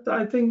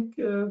I think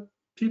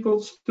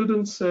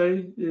students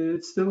say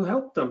it still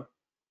helped them,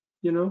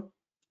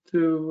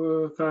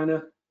 to kind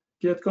of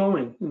get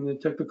going in the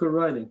technical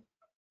writing.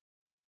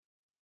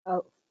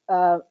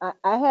 I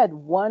had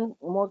one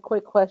more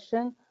quick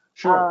question.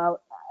 Sure.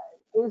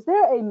 Is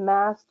there a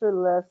master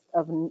list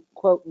of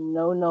quote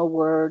no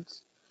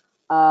words?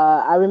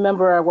 I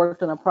remember I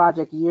worked on a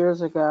project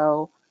years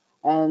ago,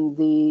 and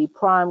the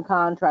prime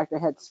contractor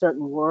had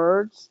certain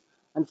words.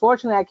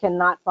 Unfortunately, I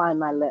cannot find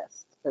my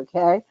list.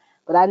 Okay,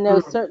 but I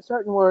know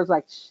certain words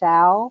like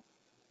shall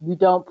you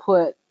don't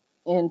put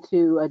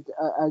into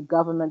a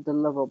government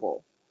deliverable.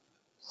 Okay.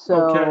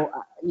 So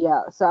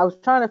yeah, so I was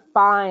trying to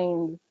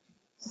find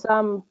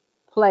some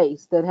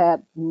place that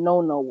had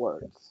no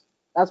words.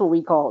 That's what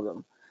we call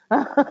them.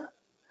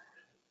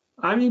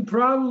 I mean,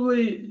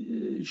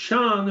 probably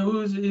Sean,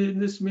 who's in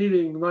this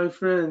meeting, my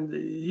friend,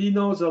 he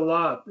knows a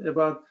lot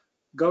about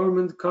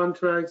government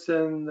contracts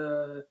and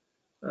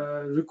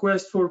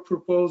requests for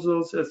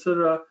proposals,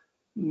 etc.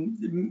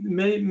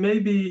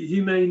 Maybe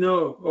he may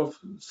know of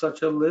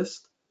such a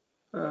list.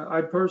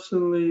 I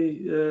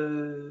personally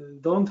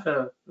don't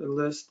have a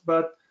list,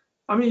 but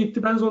I mean, it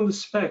depends on the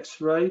specs,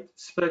 right?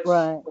 Specs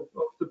Right.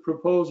 of the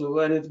proposal,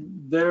 and it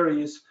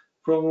varies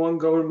from one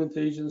government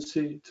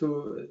agency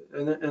to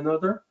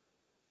another.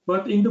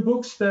 But in the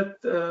books that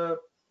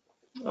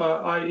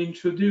I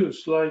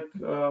introduced, like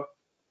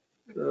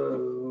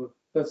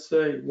let's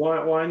say,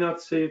 why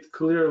not say it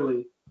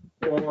clearly,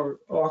 or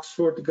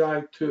Oxford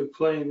Guide to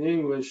Plain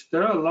English,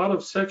 there are a lot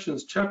of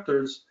sections,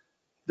 chapters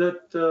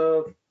that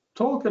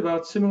talk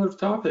about similar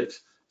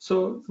topics.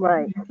 So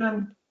Right. you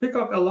can pick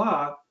up a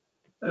lot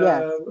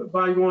Yes.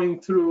 by going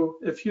through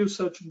a few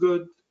such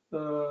good,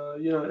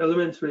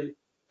 elementary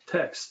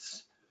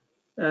texts.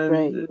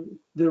 Great. And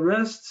the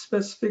rest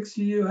specifics,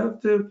 you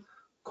have to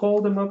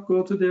call them up,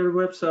 go to their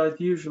website.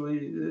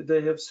 Usually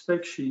they have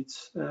spec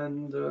sheets,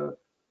 and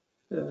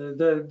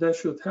that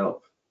should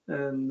help.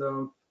 And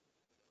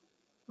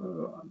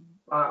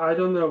I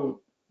don't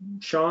know,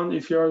 Sean,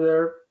 if you're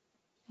there,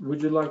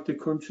 would you like to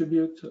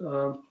contribute?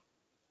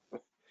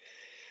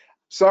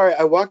 Sorry,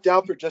 I walked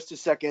out for just a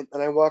second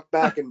and I walked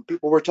back and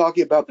people were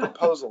talking about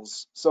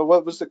proposals. So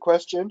what was the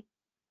question?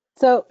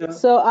 So, Yeah,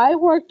 so I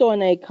worked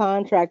on a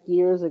contract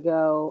years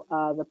ago.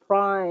 The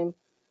Prime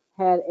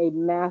had a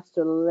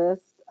master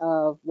list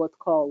of what's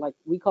called, like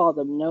we call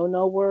them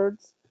no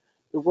words,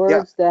 the Yeah,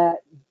 words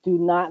that do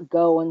not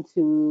go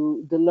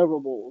into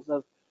deliverables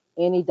of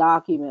any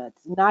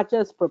documents, not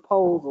just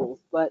proposals,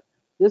 but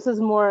this is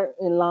more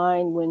in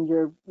line when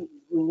you're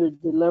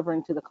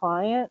delivering to the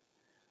client.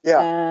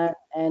 yeah.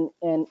 And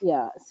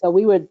yeah, so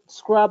we would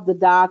scrub the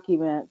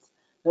documents.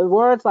 The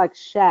words like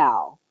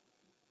shall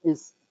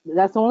is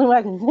that's the only one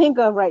I can think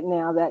of right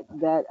now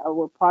that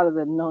were part of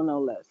the no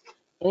list.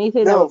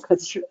 Anything that No, would for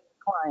cut sure. the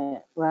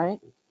client, right?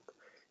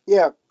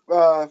 Yeah,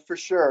 for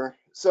sure.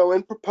 So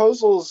in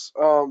proposals,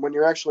 when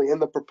you're actually in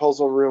the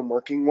proposal room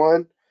working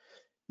one,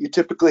 you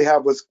typically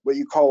have what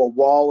you call a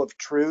wall of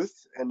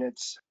truth. And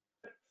it's,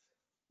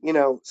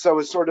 so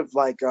it's sort of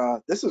like,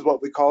 this is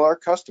what we call our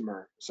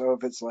customer. So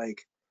if it's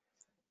like,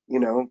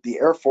 the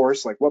Air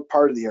Force, like what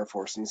part of the Air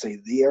Force? And you say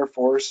the Air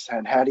Force,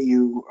 and how do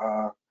you,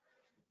 how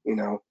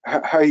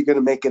are you going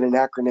to make it an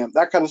acronym?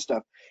 That kind of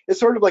stuff. It's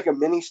sort of like a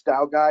mini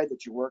style guide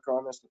that you work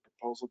on as the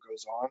proposal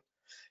goes on.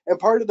 And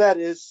part of that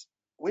is,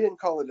 we didn't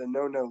call it a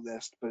no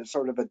list, but it's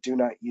sort of a do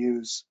not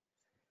use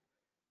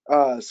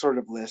sort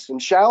of list.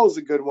 And shall is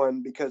a good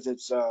one because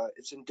it's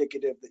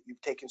indicative that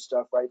you've taken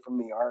stuff right from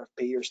the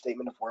RFP or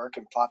statement of work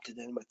and plopped it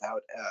in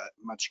without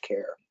much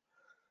care.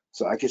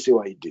 So I can see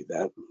why you do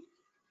that.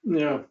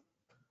 yeah,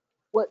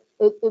 But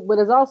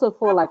it's also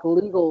for like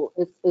legal.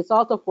 It's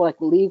also for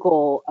like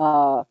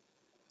legal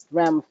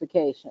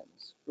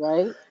ramifications,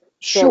 right?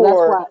 So that's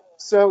Sure. why,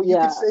 So you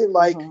could yeah. say,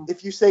 like, Hmm.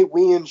 if you say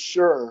we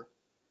insure,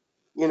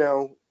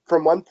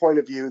 from one point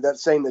of view,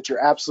 that's saying that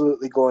you're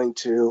absolutely going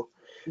to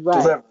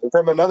Right. deliver.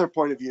 From another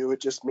point of view,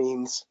 it just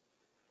means,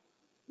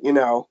 you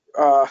know,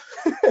 uh,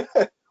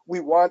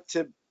 we want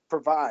to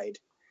provide.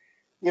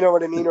 You know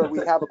what I mean? Or we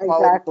have a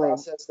quality Exactly.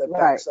 process that Right.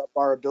 backs up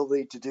our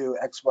ability to do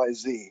X, Y,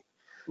 Z.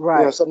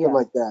 Right. Something Yeah.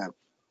 like that.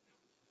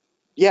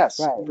 Yes,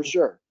 Right. for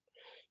sure.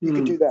 You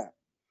could Hmm. do that.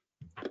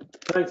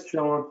 Thanks,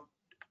 Sean.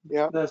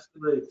 Yeah. That's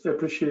great.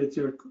 Appreciate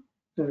your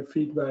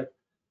feedback.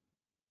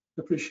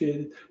 Appreciate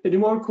it. Any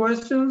more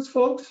questions,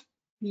 folks?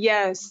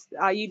 Yes,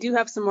 you do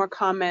have some more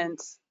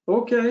comments.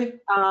 Okay.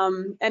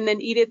 And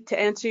then Edith, to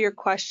answer your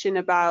question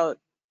about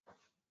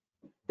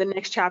the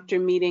next chapter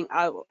meeting,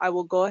 I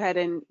will go ahead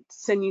and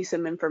send you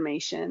some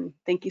information.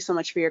 Thank you so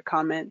much for your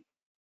comment.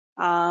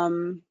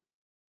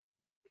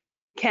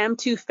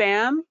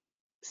 Cam2Fam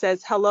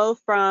says hello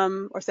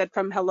from, or said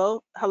from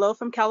hello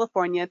from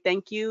California.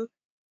 Thank you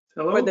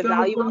for Hello, the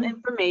valuable California.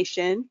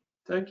 information.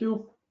 Thank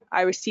you.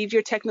 I received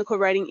your technical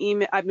writing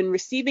email. I've been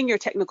receiving your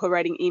technical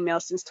writing email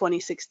since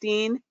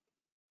 2016. This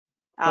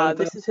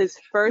is Fantastic. his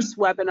first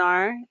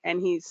webinar, and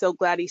he's so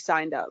glad he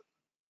signed up.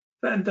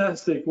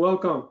 Fantastic.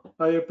 Welcome.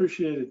 I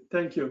appreciate it.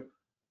 Thank you.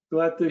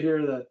 Glad to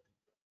hear that.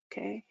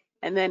 Okay.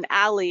 And then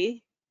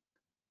Ali.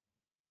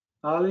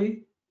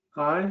 Ali,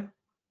 hi.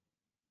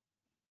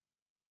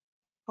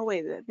 Oh,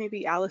 wait, that may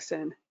be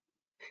Allison.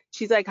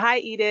 She's like, hi,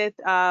 Edith.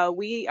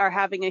 We are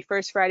having a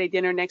First Friday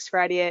dinner next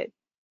Friday at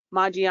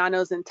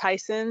Maggiano's and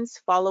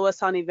Tyson's. Follow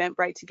us on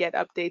Eventbrite to get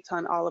updates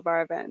on all of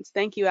our events.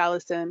 Thank you,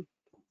 Allison.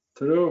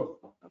 True.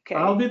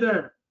 I'll Okay. be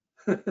there.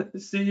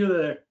 See you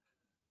there.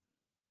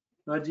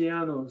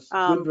 Maggiano's,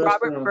 good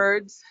Robert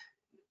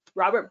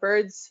restaurant.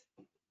 Birds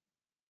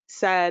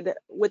said,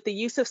 with the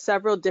use of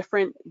several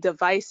different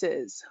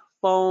devices,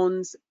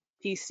 phones,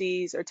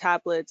 PCs, or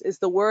tablets, is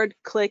the word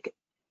click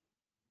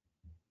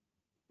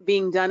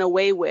being done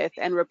away with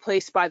and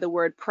replaced by the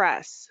word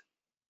press?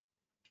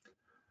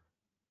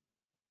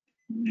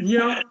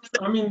 Yeah,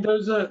 I mean,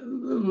 there's a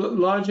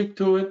logic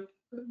to it.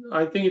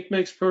 I think it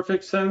makes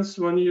perfect sense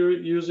when you're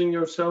using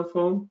your cell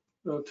phone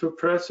to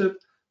press it.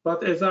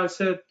 But as I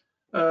said,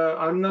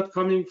 I'm not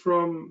coming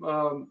from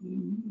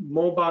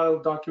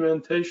mobile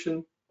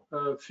documentation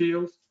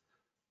field.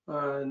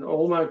 And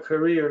all my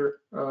career,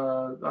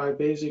 I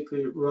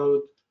basically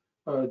wrote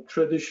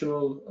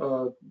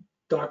traditional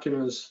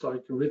documents,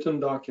 like written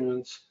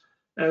documents,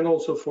 and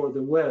also for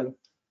the web,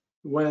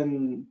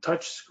 when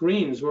touch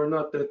screens were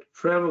not that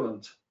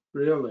prevalent,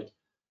 really.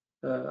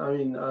 I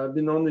mean, I've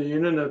been on the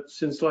internet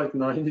since like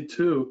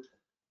 92,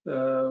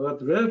 but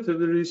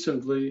relatively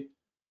recently,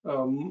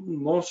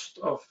 most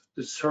of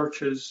the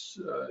searches,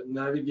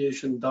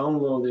 navigation,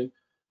 downloading,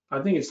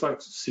 I think it's like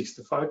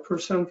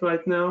 65%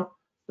 right now.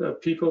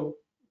 People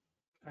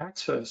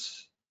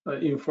access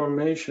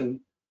information.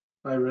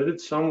 I read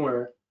it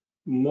somewhere,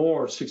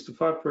 more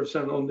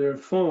 65% on their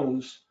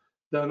phones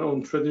than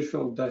on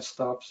traditional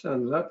desktops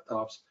and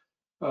laptops.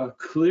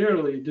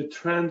 Clearly, the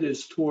trend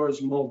is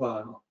towards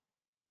mobile,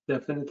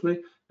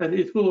 definitely, and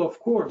it will, of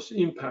course,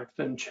 impact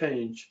and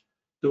change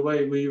the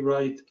way we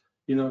write,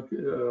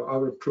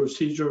 our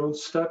procedural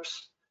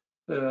steps.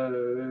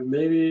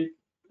 Maybe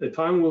a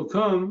time will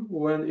come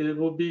when it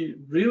will be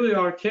really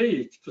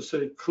archaic to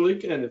say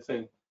click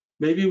anything.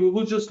 Maybe we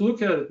will just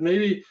look at it.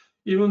 Maybe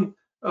even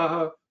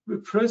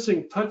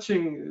pressing,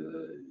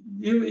 touching,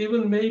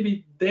 even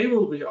maybe they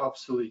will be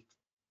obsolete.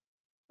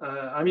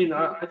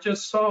 I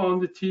just saw on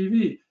the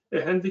TV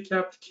a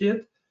handicapped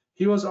kid.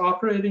 He was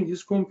operating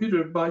his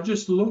computer by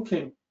just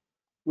looking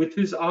with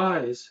his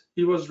eyes.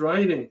 He was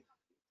writing.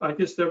 I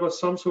guess there was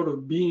some sort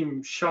of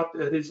beam shot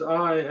at his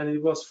eye, and he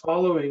was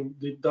following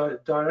the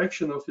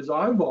direction of his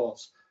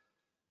eyeballs.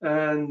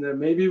 And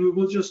maybe we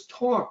will just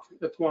talk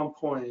at one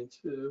point.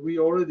 We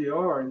already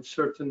are in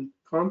certain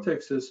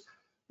contexts,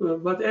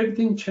 but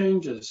everything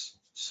changes.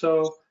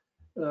 So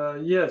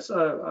yes,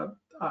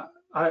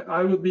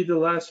 I would be the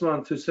last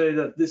one to say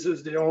that this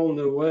is the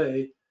only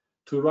way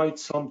to write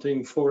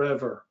something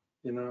forever.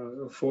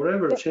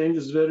 Forever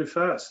changes very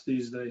fast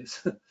these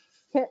days.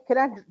 Can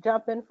I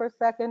jump in for a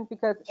second?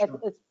 Because Sure.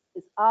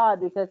 it's odd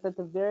because at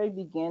the very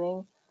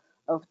beginning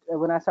of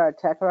when I started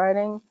tech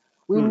writing,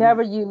 we Mhm.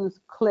 never used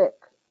click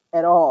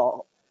at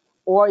all,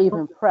 or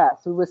even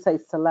press. We would say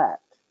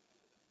select.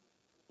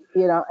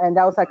 And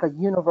that was like a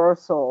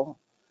universal,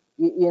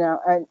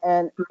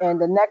 and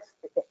the next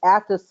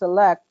after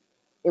select,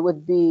 it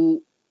would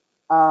be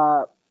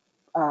uh,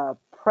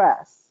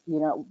 press.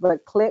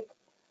 But click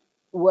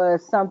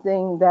was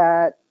something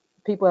that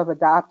people have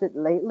adopted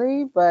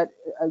lately, but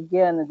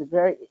again,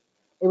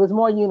 it was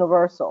more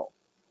universal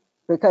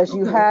because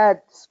you Okay.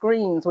 had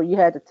screens where you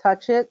had to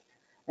touch it,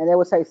 and they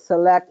would say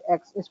select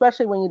X,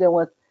 especially when you're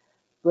dealing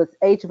with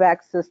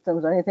HVAC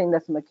systems or anything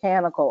that's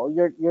mechanical.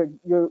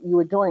 You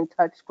were doing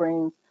touch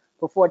screens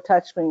before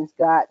touch screens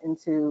got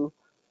into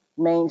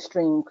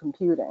mainstream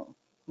computing,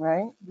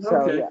 right? So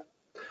Okay. yeah.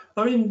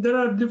 There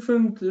are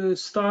different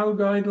style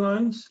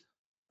guidelines.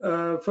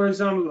 For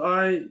example,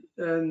 I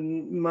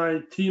and my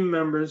team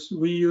members,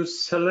 we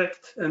use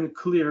select and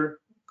clear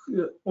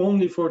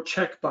only for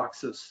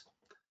checkboxes.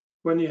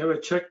 When you have a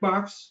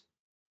checkbox,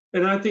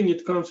 and I think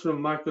it comes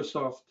from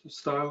Microsoft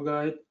style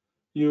guide,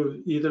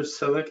 you either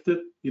select it,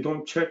 you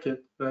don't check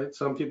it, right?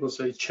 Some people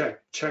say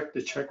check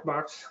the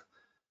checkbox.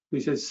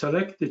 We say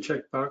select the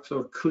checkbox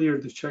or clear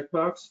the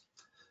checkbox.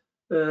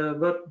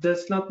 But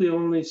that's not the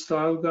only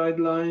style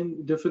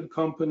guideline. Different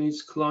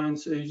companies,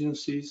 clients,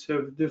 agencies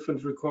have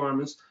different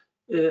requirements.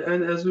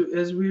 And as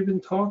we've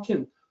been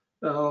talking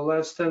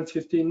last 10,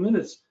 15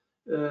 minutes,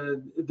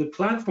 the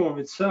platform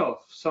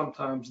itself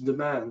sometimes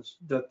demands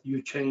that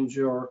you change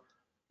your,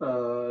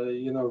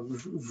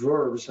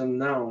 verbs and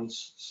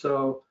nouns.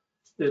 So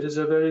it is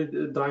a very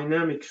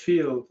dynamic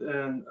field,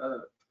 and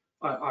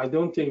I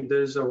don't think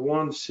there's a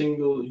one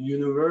single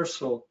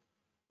universal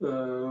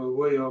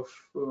way of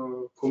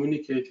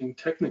communicating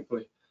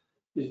technically.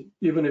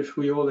 Even if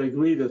we all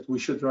agree that we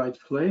should write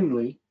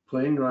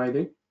plain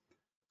writing,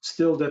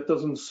 still that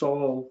doesn't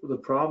solve the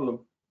problem.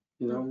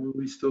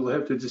 We still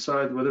have to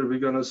decide whether we're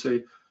going to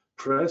say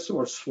press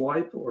or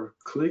swipe or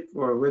click,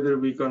 or whether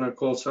we're going to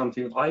call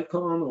something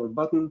icon or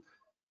button.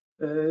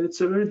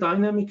 It's a very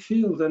dynamic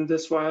field, and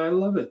that's why I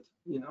love it.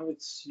 You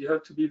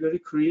have to be very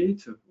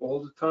creative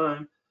all the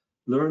time,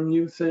 learn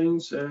new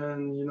things,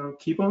 and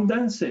keep on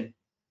dancing.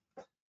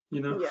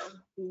 Yeah,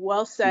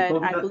 well Keep said.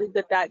 on I that. believe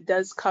that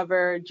does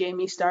cover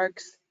Jamie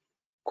Stark's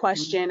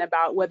question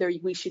about whether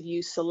we should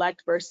use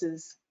select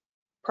versus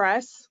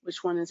press,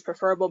 which one is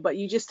preferable, but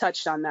you just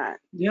touched on that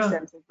Yeah,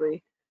 extensively.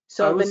 I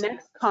So the was,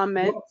 next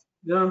comment, well,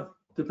 yeah,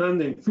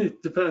 depending.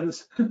 It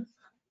depends.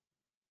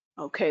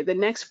 okay, the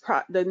next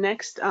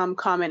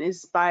comment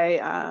is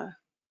by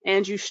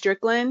Andrew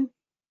Strickland.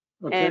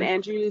 And Okay.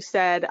 Andrew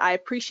said, I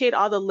appreciate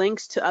all the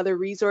links to other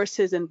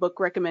resources and book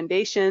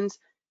recommendations.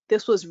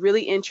 This was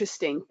really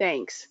interesting.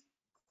 Thanks.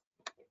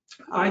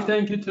 I Um,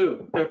 thank you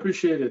too. I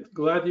appreciate it.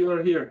 Glad you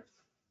are here.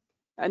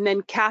 and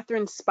then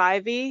Catherine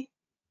Spivey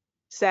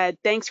said,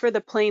 thanks for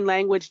the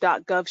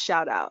plainlanguage.gov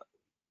shout out.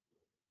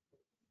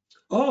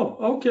 Oh,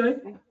 okay.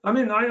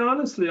 I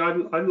honestly, I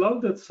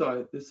love that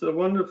site. It's a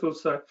wonderful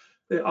site.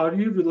 Are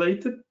you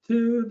related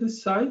to the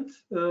site?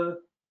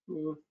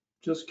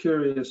 Just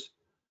curious.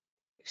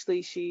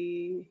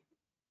 Actually,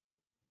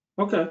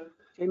 Okay.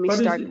 Jamie But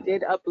is Stark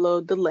did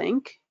upload the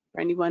link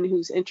for anyone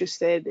who's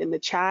interested in the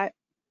chat.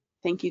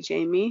 Thank you,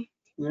 Jamie.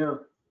 yeah.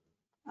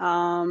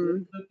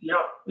 Um, Yeah,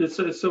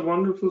 it's a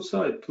wonderful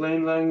site,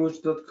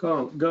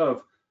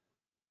 plainlanguage.gov.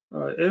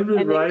 Every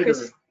and then writer,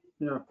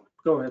 yeah,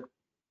 go ahead.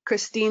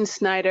 Christine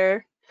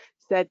Snyder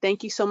said,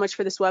 thank you so much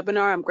for this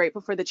webinar. I'm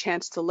grateful for the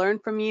chance to learn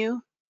from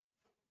you.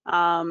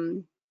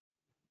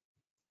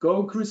 Go,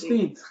 Let's see.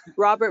 Christine.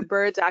 Robert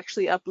Birds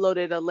actually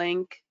uploaded a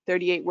link,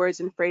 38 words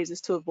and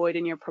phrases to avoid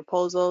in your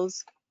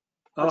proposals.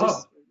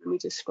 Let me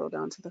just scroll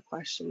down to the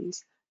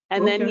questions.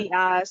 And then Okay. he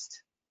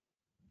asked,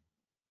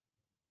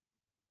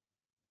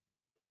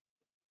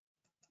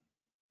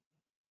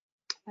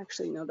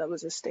 Actually, no, that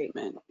was a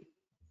statement.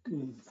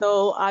 Mm.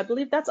 So I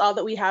believe that's all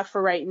that we have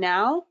for right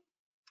now.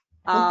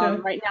 Okay.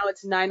 Right now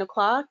it's 9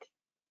 o'clock.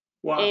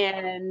 Wow.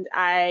 And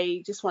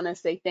I just want to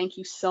say thank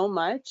you so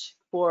much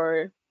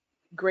for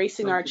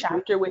gracing our Thank you.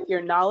 chapter with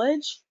your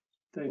knowledge.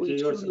 Thank We you.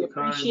 You're truly so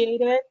kind.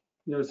 appreciate it.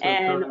 You're so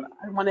And kind.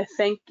 I want to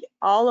thank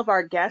all of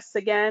our guests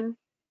again.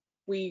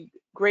 We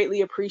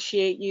greatly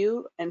appreciate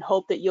you and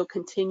hope that you'll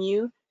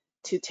continue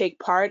to take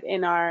part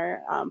in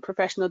our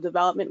professional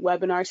development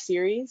webinar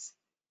series.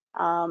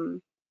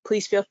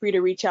 Please feel free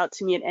to reach out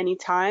to me at any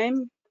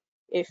time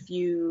if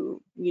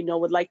you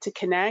would like to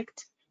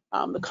connect.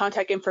 The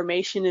contact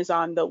information is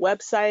on the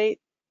website.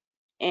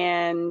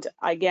 And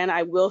again,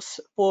 I will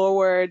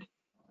forward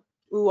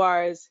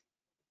UR's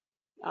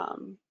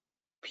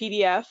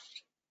PDF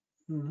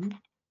Mhm.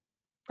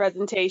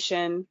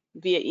 presentation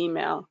via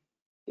email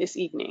this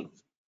evening.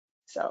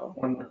 So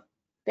Wonderful.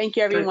 thank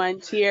you, everyone.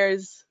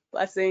 Cheers,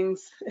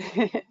 blessings.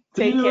 See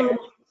Take you. care.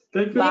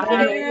 Take good Bye.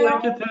 care. Thank you.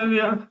 Thank you,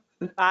 Tavia.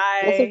 This is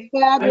Bye. Thank you.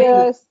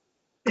 fabulous.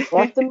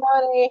 Lots of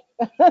money.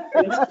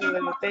 Thank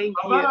you. Thank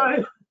you.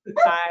 Bye-bye.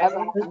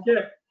 Bye. Take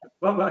care.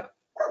 Bye-bye.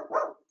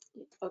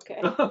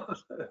 Okay.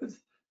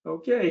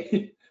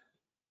 Okay.